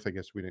 4th. I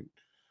guess we didn't,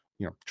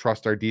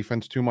 trust our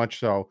defense too much.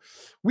 So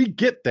we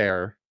get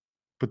there,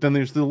 but then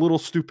there's the little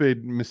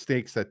stupid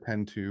mistakes that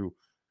tend to,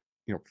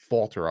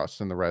 falter us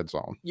in the red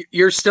zone.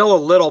 You're still a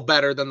little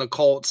better than the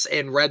Colts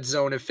in red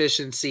zone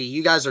efficiency.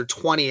 You guys are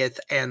 20th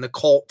and the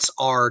Colts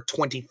are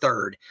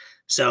 23rd.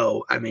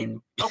 So, okay.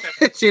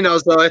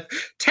 So a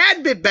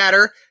tad bit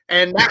better,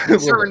 and that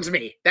concerns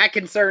me. That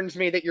concerns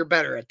me that you're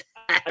better at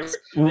that.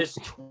 This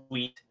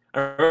tweet I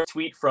remember a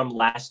tweet from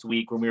last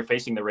week when we were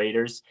facing the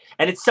Raiders,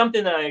 and it's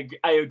something that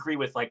I agree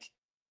with like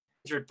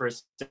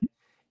 100%.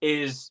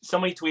 Is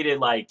somebody tweeted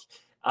like,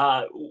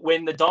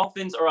 when the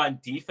Dolphins are on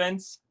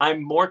defense,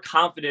 I'm more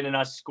confident in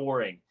us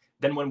scoring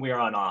than when we are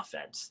on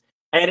offense.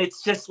 And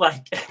it's just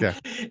like, Yeah.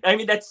 I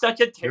mean, that's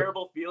such a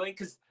terrible feeling,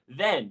 because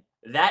then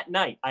that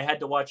night I had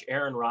to watch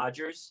Aaron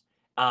Rodgers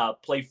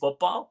play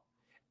football,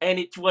 and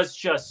it was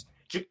just,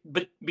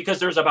 but because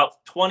there's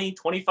about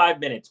 25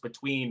 minutes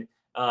between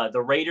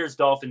the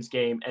Raiders-Dolphins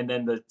game and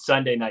then the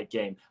Sunday night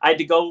game. I had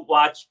to go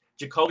watch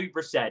Jacoby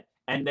Brissett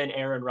and then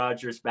Aaron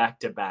Rodgers back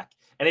to back.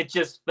 And it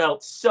just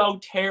felt so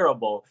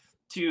terrible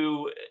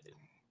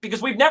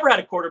because we've never had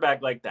a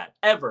quarterback like that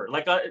ever.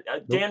 Like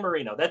Dan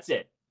Marino. That's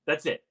it.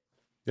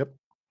 Yep.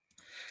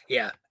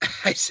 Yeah.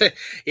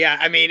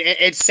 I mean,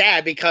 it's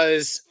sad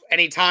because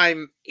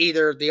anytime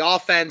either the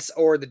offense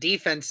or the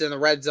defense in the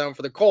red zone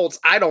for the Colts,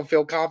 I don't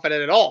feel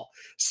confident at all.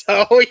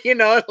 So,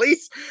 at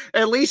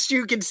least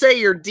you can say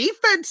your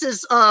defense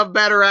is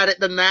better at it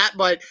than that.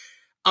 But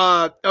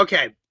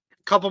okay,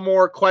 a couple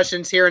more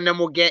questions here, and then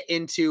we'll get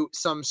into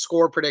some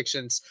score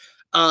predictions.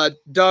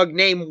 Doug,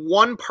 name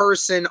one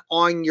person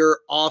on your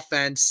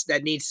offense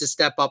that needs to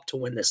step up to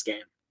win this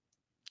game.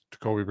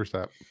 Jacoby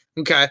Brissett.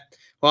 Okay.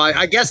 Well,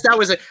 I guess that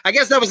was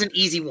an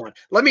easy one.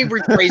 Let me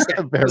rephrase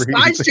that.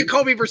 Besides easy.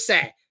 Jacoby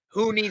Brissett,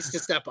 who needs to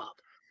step up?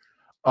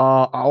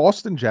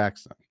 Austin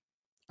Jackson.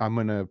 I'm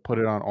gonna put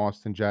it on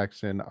Austin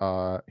Jackson.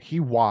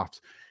 He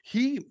wafts.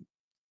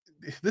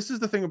 This is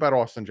the thing about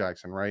Austin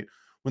Jackson, right?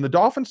 When the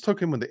Dolphins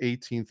took him with the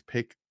 18th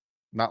pick,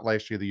 not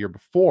last year, the year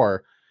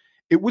before,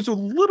 it was a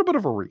little bit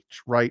of a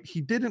reach, right?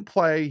 He didn't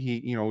play.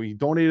 He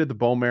donated the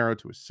bone marrow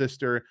to his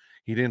sister.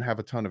 He didn't have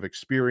a ton of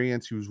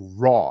experience. He was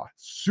raw,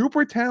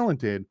 super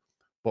talented,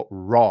 but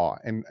raw.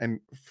 And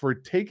for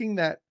taking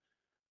that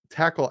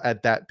tackle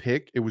at that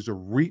pick, it was a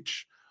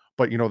reach.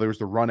 But there was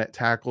the run at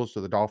tackle,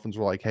 so the Dolphins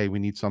were like, "Hey, we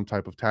need some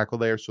type of tackle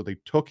there." So they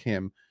took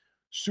him,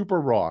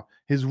 super raw.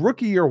 His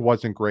rookie year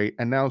wasn't great,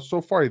 and now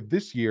so far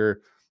this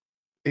year,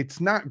 it's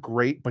not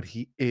great, but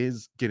he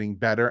is getting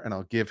better, and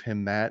I'll give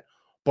him that.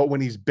 But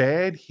when he's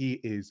bad, he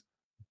is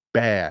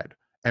bad.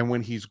 And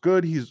when he's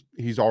good,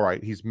 he's all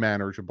right. He's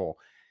manageable.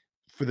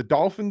 For the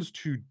Dolphins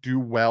to do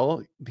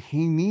well,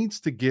 he needs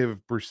to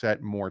give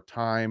Brissett more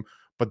time.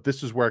 But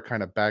this is where it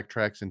kind of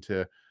backtracks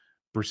into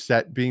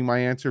Brissett being my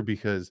answer,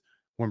 because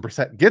when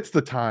Brissett gets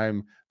the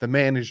time, the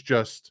man is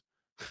just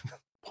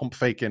pump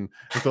faking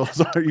until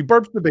he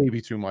burps the baby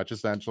too much,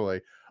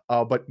 essentially.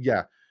 But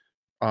yeah,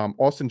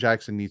 Austin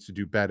Jackson needs to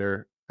do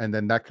better. And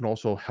then that can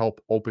also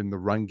help open the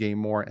run game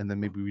more. And then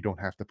maybe we don't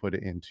have to put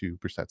it into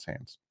Brissett's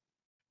hands.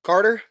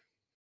 Carter?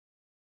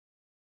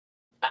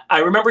 I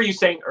remember you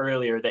saying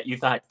earlier that you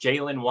thought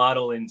Jalen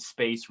Waddle in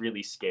space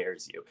really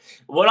scares you.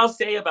 What I'll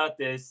say about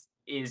this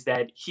is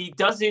that he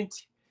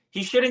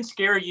shouldn't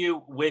scare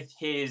you with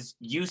his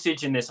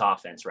usage in this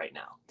offense right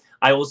now.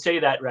 I will say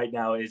that right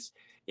now is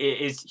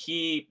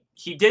he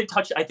did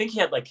touch, I think he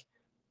had like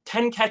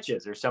 10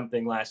 catches or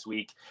something last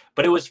week,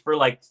 but it was for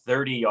like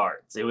 30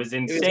 yards. It was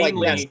insanely. It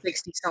was like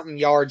 60 something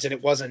yards, and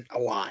it wasn't a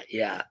lot.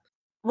 Yeah.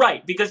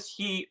 Right. Because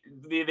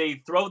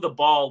they throw the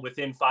ball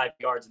within 5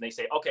 yards and they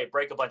say, okay,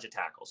 break a bunch of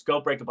tackles,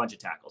 go break a bunch of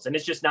tackles. And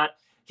it's just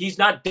he's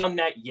not done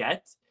that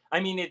yet.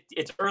 I mean,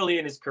 it's early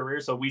in his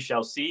career, so we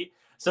shall see.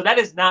 So that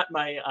is not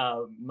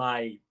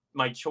my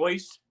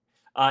choice,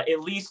 at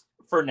least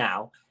for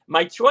now.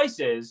 My choice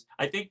is,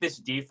 I think this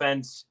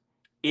defense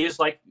is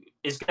going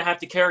to have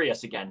to carry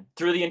us again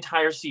through the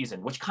entire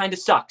season, which kind of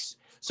sucks.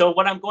 So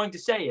what I'm going to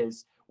say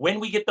is, when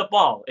we get the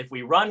ball, if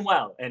we run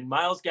well and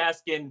Myles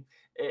Gaskin,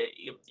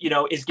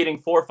 is getting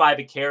 4 or 5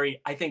 a carry,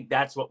 I think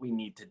that's what we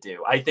need to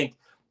do. I think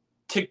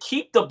to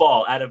keep the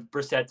ball out of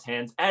Brissett's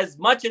hands as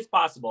much as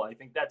possible, I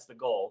think that's the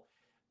goal.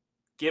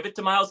 Give it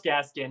to Myles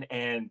Gaskin,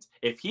 and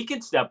if he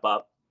can step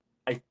up,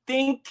 I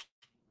think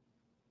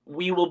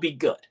we will be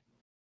good.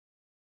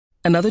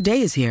 Another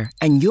day is here,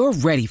 and you're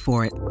ready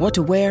for it. What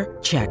to wear?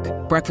 Check.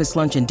 Breakfast,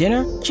 lunch, and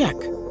dinner? Check.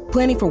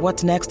 Planning for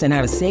what's next and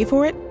how to save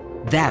for it?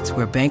 That's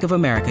where Bank of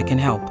America can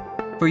help.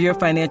 For your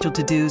financial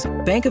to-dos,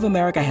 Bank of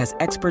America has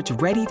experts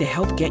ready to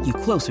help get you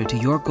closer to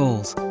your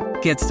goals.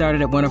 Get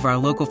started at one of our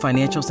local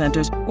financial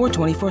centers or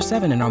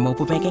 24/7 in our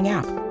mobile banking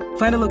app.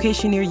 Find a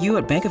location near you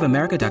at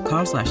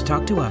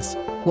bankofamerica.com/talktous.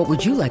 What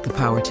would you like the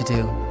power to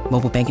do?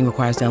 Mobile banking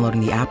requires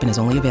downloading the app and is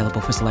only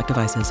available for select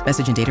devices.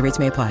 Message and data rates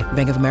may apply.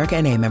 Bank of America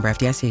N.A., member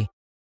FDIC.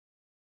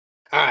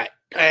 All right.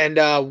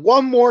 And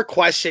one more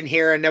question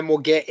here, and then we'll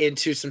get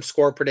into some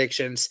score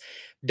predictions.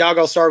 Doug,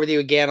 I'll start with you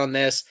again on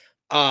this.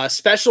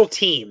 Special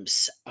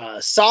teams,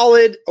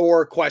 solid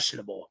or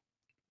questionable?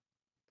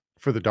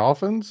 For the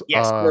Dolphins?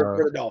 Yes,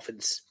 for the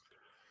Dolphins.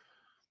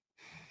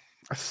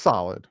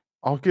 Solid.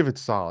 I'll give it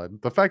solid.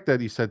 The fact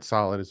that you said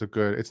solid is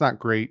it's not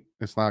great.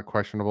 It's not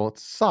questionable.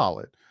 It's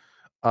solid.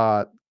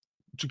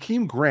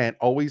 Jakeem Grant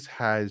always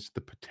has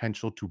the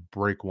potential to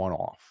break one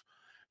off.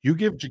 You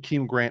give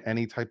Jakeem Grant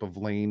any type of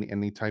lane,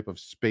 any type of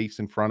space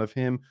in front of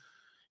him,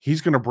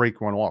 he's going to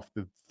break one off.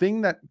 The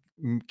thing that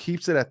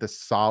keeps it at the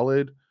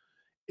solid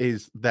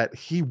is that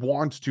he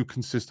wants to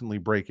consistently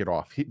break it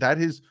off. That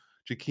is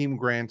Jakeem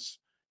Grant's,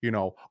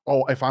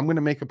 if I'm going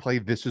to make a play,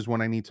 this is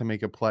when I need to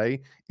make a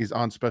play, is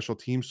on special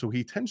teams. So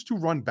he tends to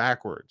run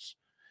backwards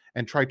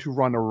and try to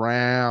run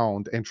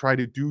around and try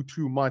to do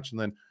too much. And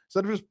then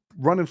instead of just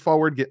running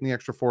forward, getting the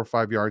extra 4 or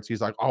 5 yards,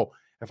 he's like, oh,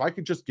 if I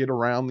could just get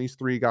around these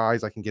 3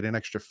 guys, I can get an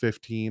extra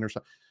 15 or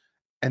something.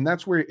 And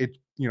that's where it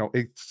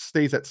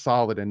stays at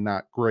solid and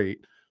not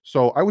great.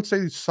 So I would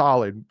say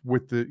solid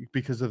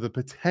because of the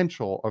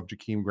potential of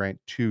Jakeem Grant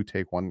to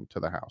take one to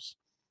the house.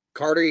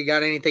 Carter, you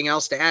got anything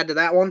else to add to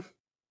that one?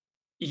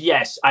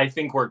 Yes, I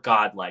think we're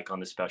godlike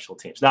on the special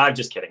teams. No, I'm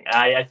just kidding.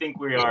 I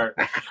think we are.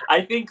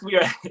 I think we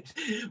are.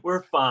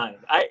 We're fine.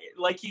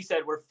 Like he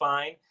said, we're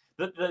fine.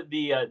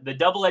 The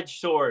double-edged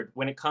sword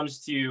when it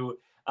comes to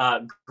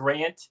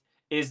Grant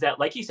is that,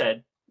 like he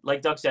said,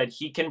 like Doug said,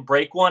 he can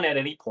break one at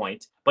any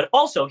point, but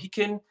also he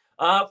can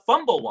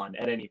fumble one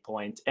at any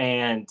point,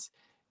 and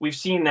we've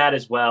seen that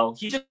as well.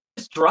 He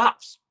just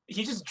drops.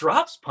 He just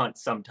drops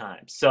punts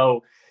sometimes.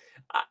 So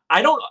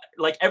I don't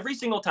like every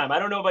single time. I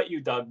don't know about you,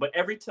 Doug, but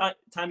every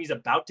time he's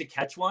about to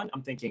catch one,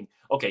 I'm thinking,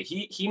 okay,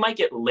 he might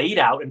get laid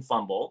out and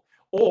fumble,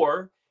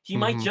 or he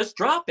might just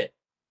drop it.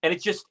 And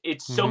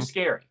it's so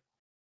scary.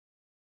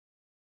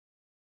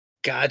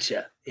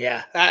 Gotcha.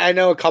 Yeah, I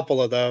know a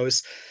couple of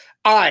those.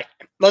 All right,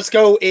 let's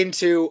go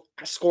into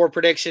score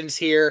predictions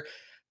here.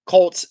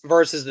 Colts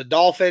versus the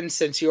Dolphins.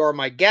 Since you are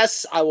my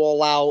guests, I will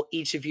allow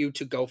each of you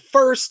to go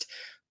first.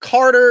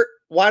 Carter,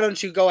 why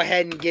don't you go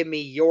ahead and give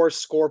me your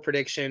score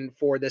prediction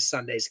for this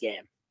Sunday's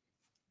game?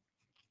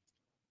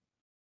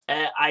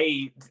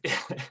 I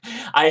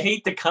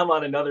hate to come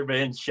on another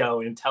man's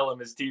show and tell him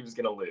his team's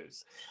going to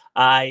lose.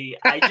 I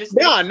just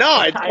no,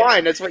 it's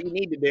fine. That's what you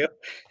need to do.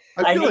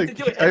 I feel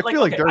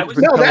like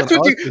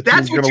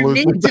that's what you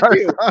need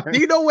to do.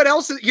 You know what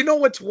else? You know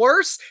what's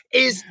worse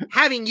is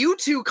having you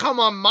two come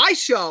on my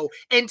show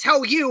and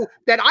tell you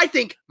that I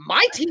think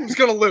my team's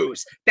going to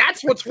lose.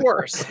 That's what's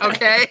worse.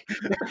 Okay,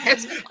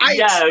 I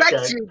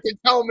expect you to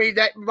tell me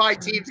that my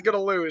team's going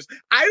to lose.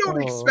 I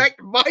don't expect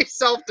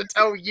myself to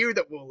tell you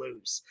that we'll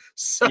lose.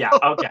 So. Yeah.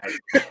 Okay.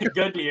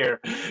 Good to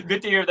hear.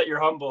 Good to hear that you're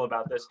humble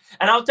about this.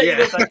 And I'll tell you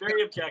this: I'm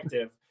very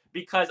objective.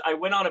 Because I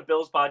went on a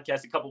Bills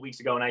podcast a couple weeks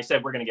ago and I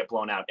said we're going to get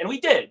blown out, and we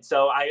did.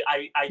 So I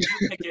do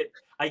pick it.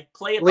 I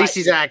play it. At least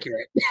he's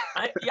accurate.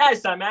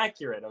 Yes, I'm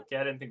accurate. Okay,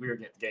 I didn't think we were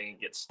going to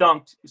get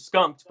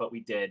skunked, but we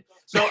did.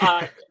 So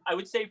I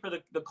would say for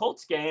the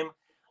Colts game,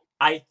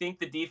 I think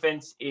the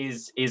defense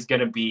is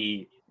going to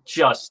be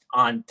just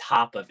on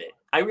top of it.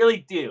 I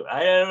really do.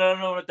 I don't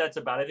know what that's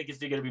about. I think it's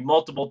going to be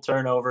multiple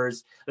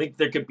turnovers. I think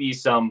there could be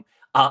some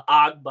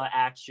Agba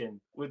action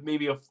with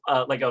maybe a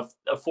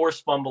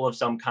forced fumble of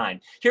some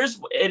kind. Here's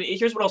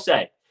what I'll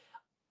say.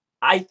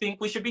 I think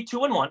we should be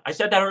 2-1. I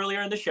said that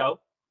earlier in the show.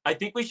 I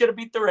think we should have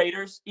beat the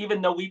Raiders, even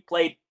though we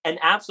played an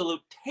absolute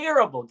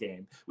terrible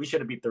game. We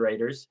should have beat the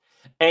Raiders.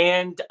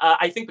 And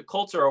I think the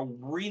Colts are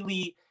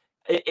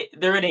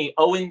they're in a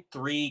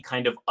 0-3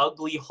 kind of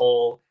ugly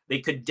hole. They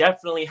could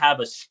definitely have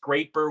a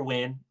scraper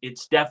win.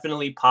 It's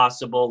definitely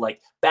possible,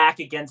 like back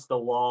against the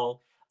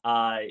wall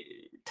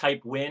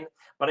type win.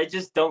 But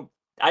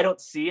I don't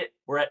see it.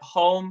 We're at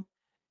home.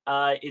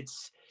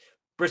 It's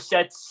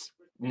Brissett's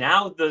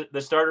now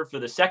the starter for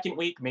the second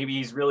week. Maybe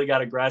he's really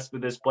got a grasp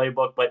of this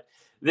playbook, but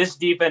this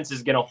defense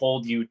is going to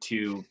hold you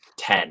to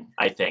 10,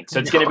 I think. So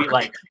it's going to be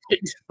like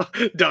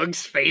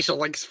Doug's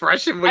facial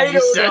expression when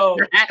you said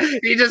that.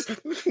 He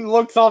just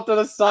looks off to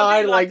the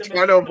side, like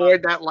trying to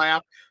avoid that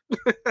laugh.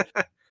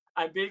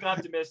 I'm being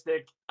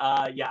optimistic.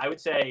 Yeah, I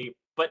would say,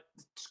 but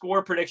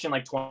score prediction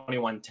like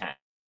 21-10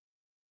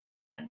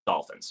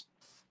 Dolphins.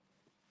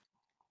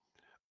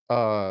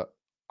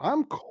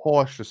 I'm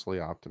cautiously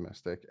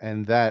optimistic,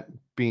 and that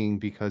being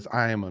because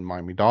I am a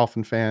Miami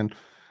Dolphin fan.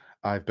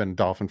 I've been a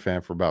Dolphin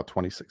fan for about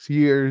 26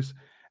 years,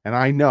 and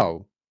I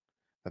know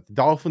that the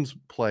Dolphins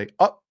play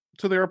up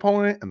to their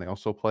opponent, and they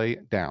also play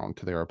down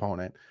to their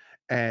opponent.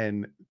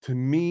 And to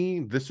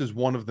me, this is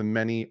one of the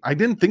many. I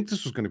didn't think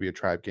this was going to be a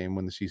trap game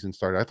when the season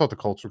started. I thought the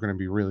Colts were going to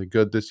be really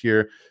good this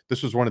year.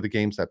 This was one of the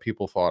games that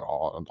people thought,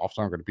 the Dolphins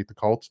aren't going to beat the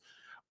Colts.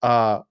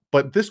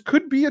 But this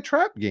could be a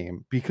trap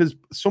game because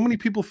so many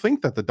people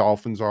think that the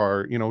Dolphins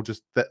are,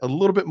 just a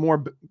little bit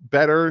more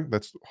better.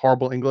 That's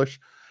horrible English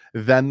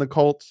than the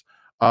Colts,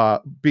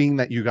 being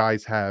that you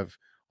guys have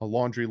a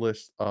laundry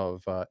list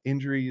of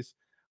injuries.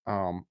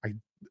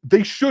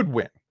 They should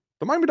win.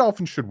 The Miami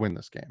Dolphins should win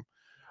this game.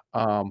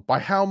 By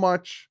how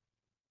much?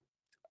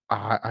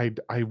 I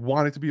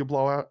want it to be a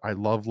blowout. I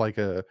love like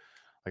a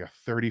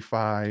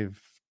 35-13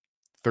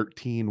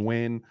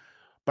 win,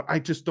 but I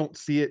just don't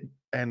see it.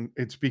 And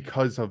it's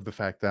because of the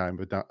fact that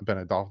I've been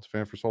a Dolphins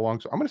fan for so long.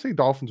 So I'm going to say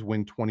Dolphins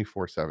win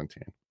 24-17.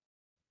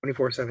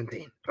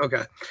 24-17.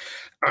 Okay.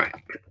 All right.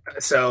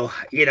 So,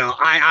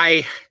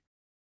 I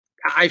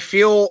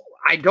feel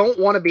I don't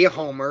want to be a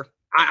homer.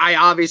 I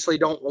obviously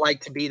don't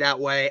like to be that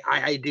way.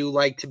 I do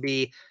like to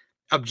be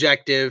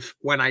objective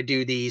when I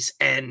do these.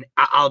 And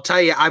I'll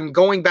tell you, I'm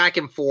going back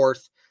and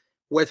forth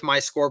with my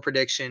score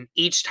prediction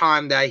each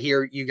time that I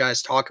hear you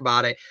guys talk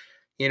about it.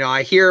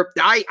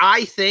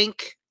 I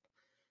think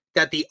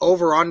that the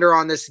over-under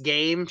on this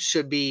game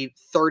should be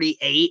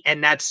 38,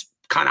 and that's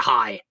kind of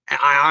high.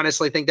 I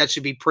honestly think that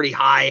should be pretty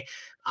high.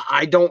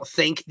 I don't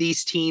think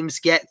these teams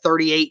get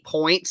 38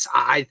 points.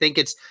 I think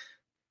it's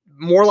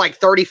more like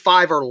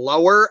 35 or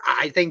lower.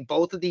 I think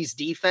both of these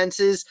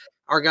defenses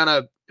are going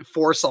to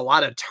force a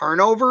lot of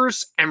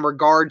turnovers in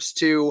regards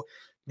to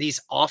these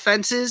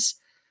offenses.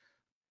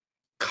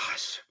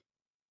 Gosh.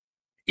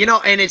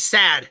 And it's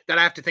sad that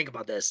I have to think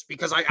about this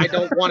because I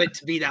don't want it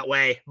to be that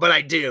way, but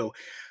I do.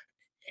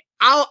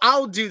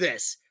 I'll do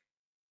this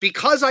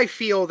because I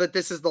feel that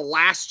this is the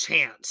last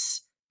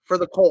chance for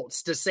the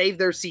Colts to save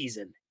their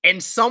season in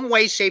some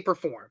way, shape, or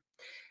form.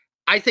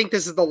 I think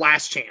this is the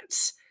last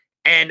chance,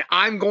 and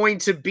I'm going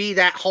to be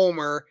that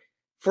homer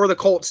for the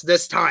Colts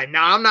this time.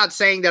 Now, I'm not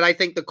saying that I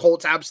think the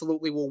Colts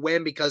absolutely will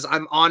win because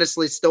I'm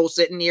honestly still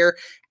sitting here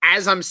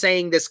as I'm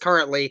saying this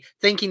currently,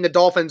 thinking the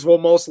Dolphins will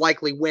most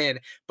likely win,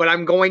 but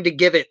I'm going to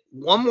give it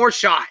one more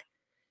shot.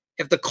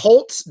 If the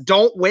Colts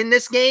don't win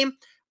this game,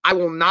 I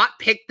will not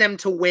pick them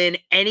to win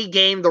any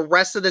game the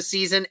rest of the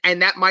season,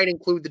 and that might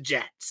include the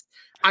Jets.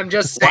 I'm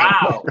just saying.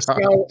 Wow.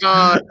 So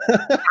I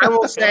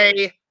will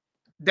say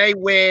they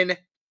win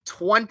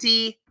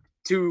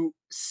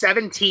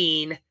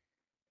 20-17,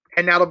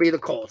 and that'll be the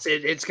Colts.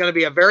 It's going to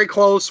be a very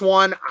close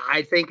one.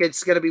 I think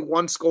it's going to be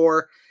one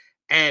score,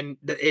 and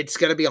it's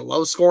going to be a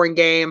low-scoring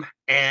game,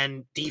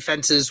 and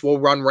defenses will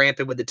run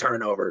rampant with the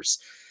turnovers.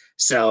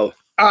 So,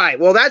 all right,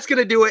 well, that's going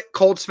to do it,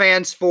 Colts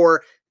fans,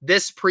 for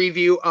this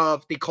preview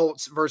of the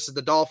Colts versus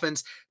the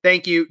Dolphins.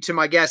 Thank you to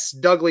my guests,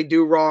 Dudley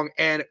Durong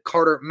and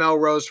Carter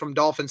Melrose from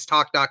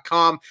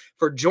DolphinsTalk.com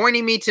for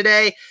joining me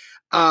today.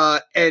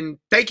 And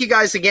thank you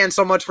guys again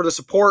so much for the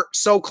support.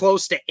 So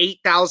close to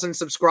 8,000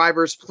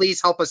 subscribers.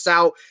 Please help us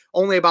out.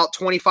 Only about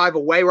 25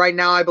 away right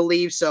now, I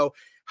believe. So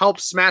help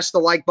smash the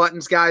like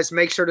buttons, guys.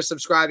 Make sure to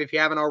subscribe if you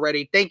haven't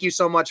already. Thank you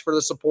so much for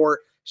the support.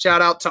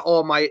 Shout out to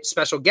all my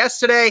special guests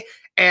today.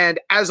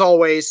 And as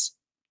always,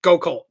 go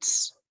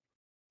Colts.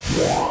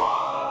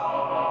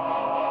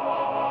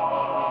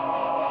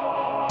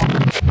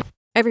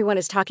 Everyone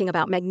is talking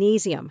about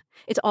magnesium.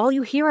 It's all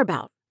you hear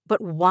about. But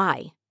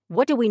why?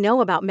 What do we know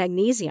about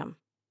magnesium?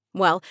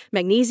 Well,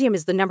 magnesium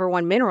is the number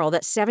one mineral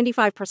that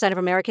 75% of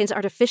Americans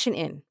are deficient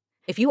in.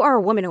 If you are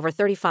a woman over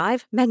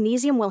 35,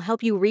 magnesium will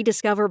help you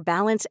rediscover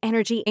balance,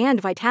 energy, and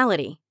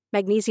vitality.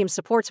 Magnesium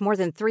supports more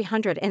than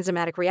 300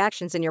 enzymatic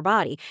reactions in your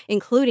body,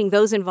 including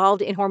those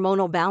involved in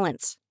hormonal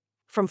balance.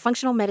 From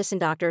functional medicine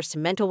doctors to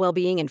mental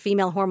well-being and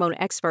female hormone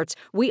experts,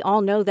 we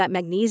all know that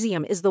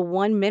magnesium is the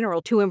one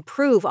mineral to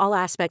improve all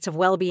aspects of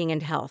well-being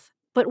and health.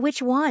 But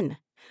which one?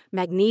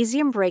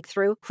 Magnesium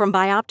Breakthrough from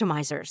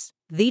Bioptimizers,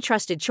 the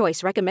trusted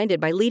choice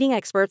recommended by leading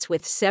experts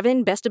with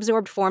 7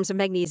 best-absorbed forms of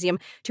magnesium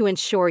to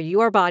ensure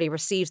your body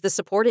receives the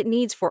support it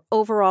needs for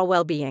overall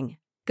well-being.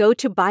 Go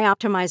to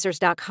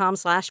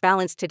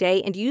bioptimizers.com/balance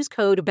today and use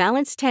code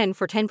BALANCE10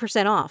 for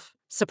 10% off.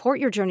 Support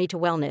your journey to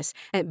wellness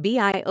at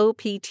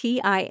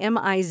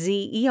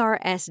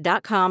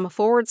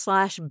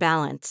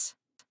bioptimizers.com/balance.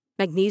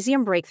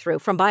 Magnesium Breakthrough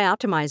from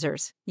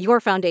Bioptimizers,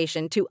 your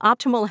foundation to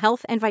optimal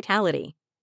health and vitality.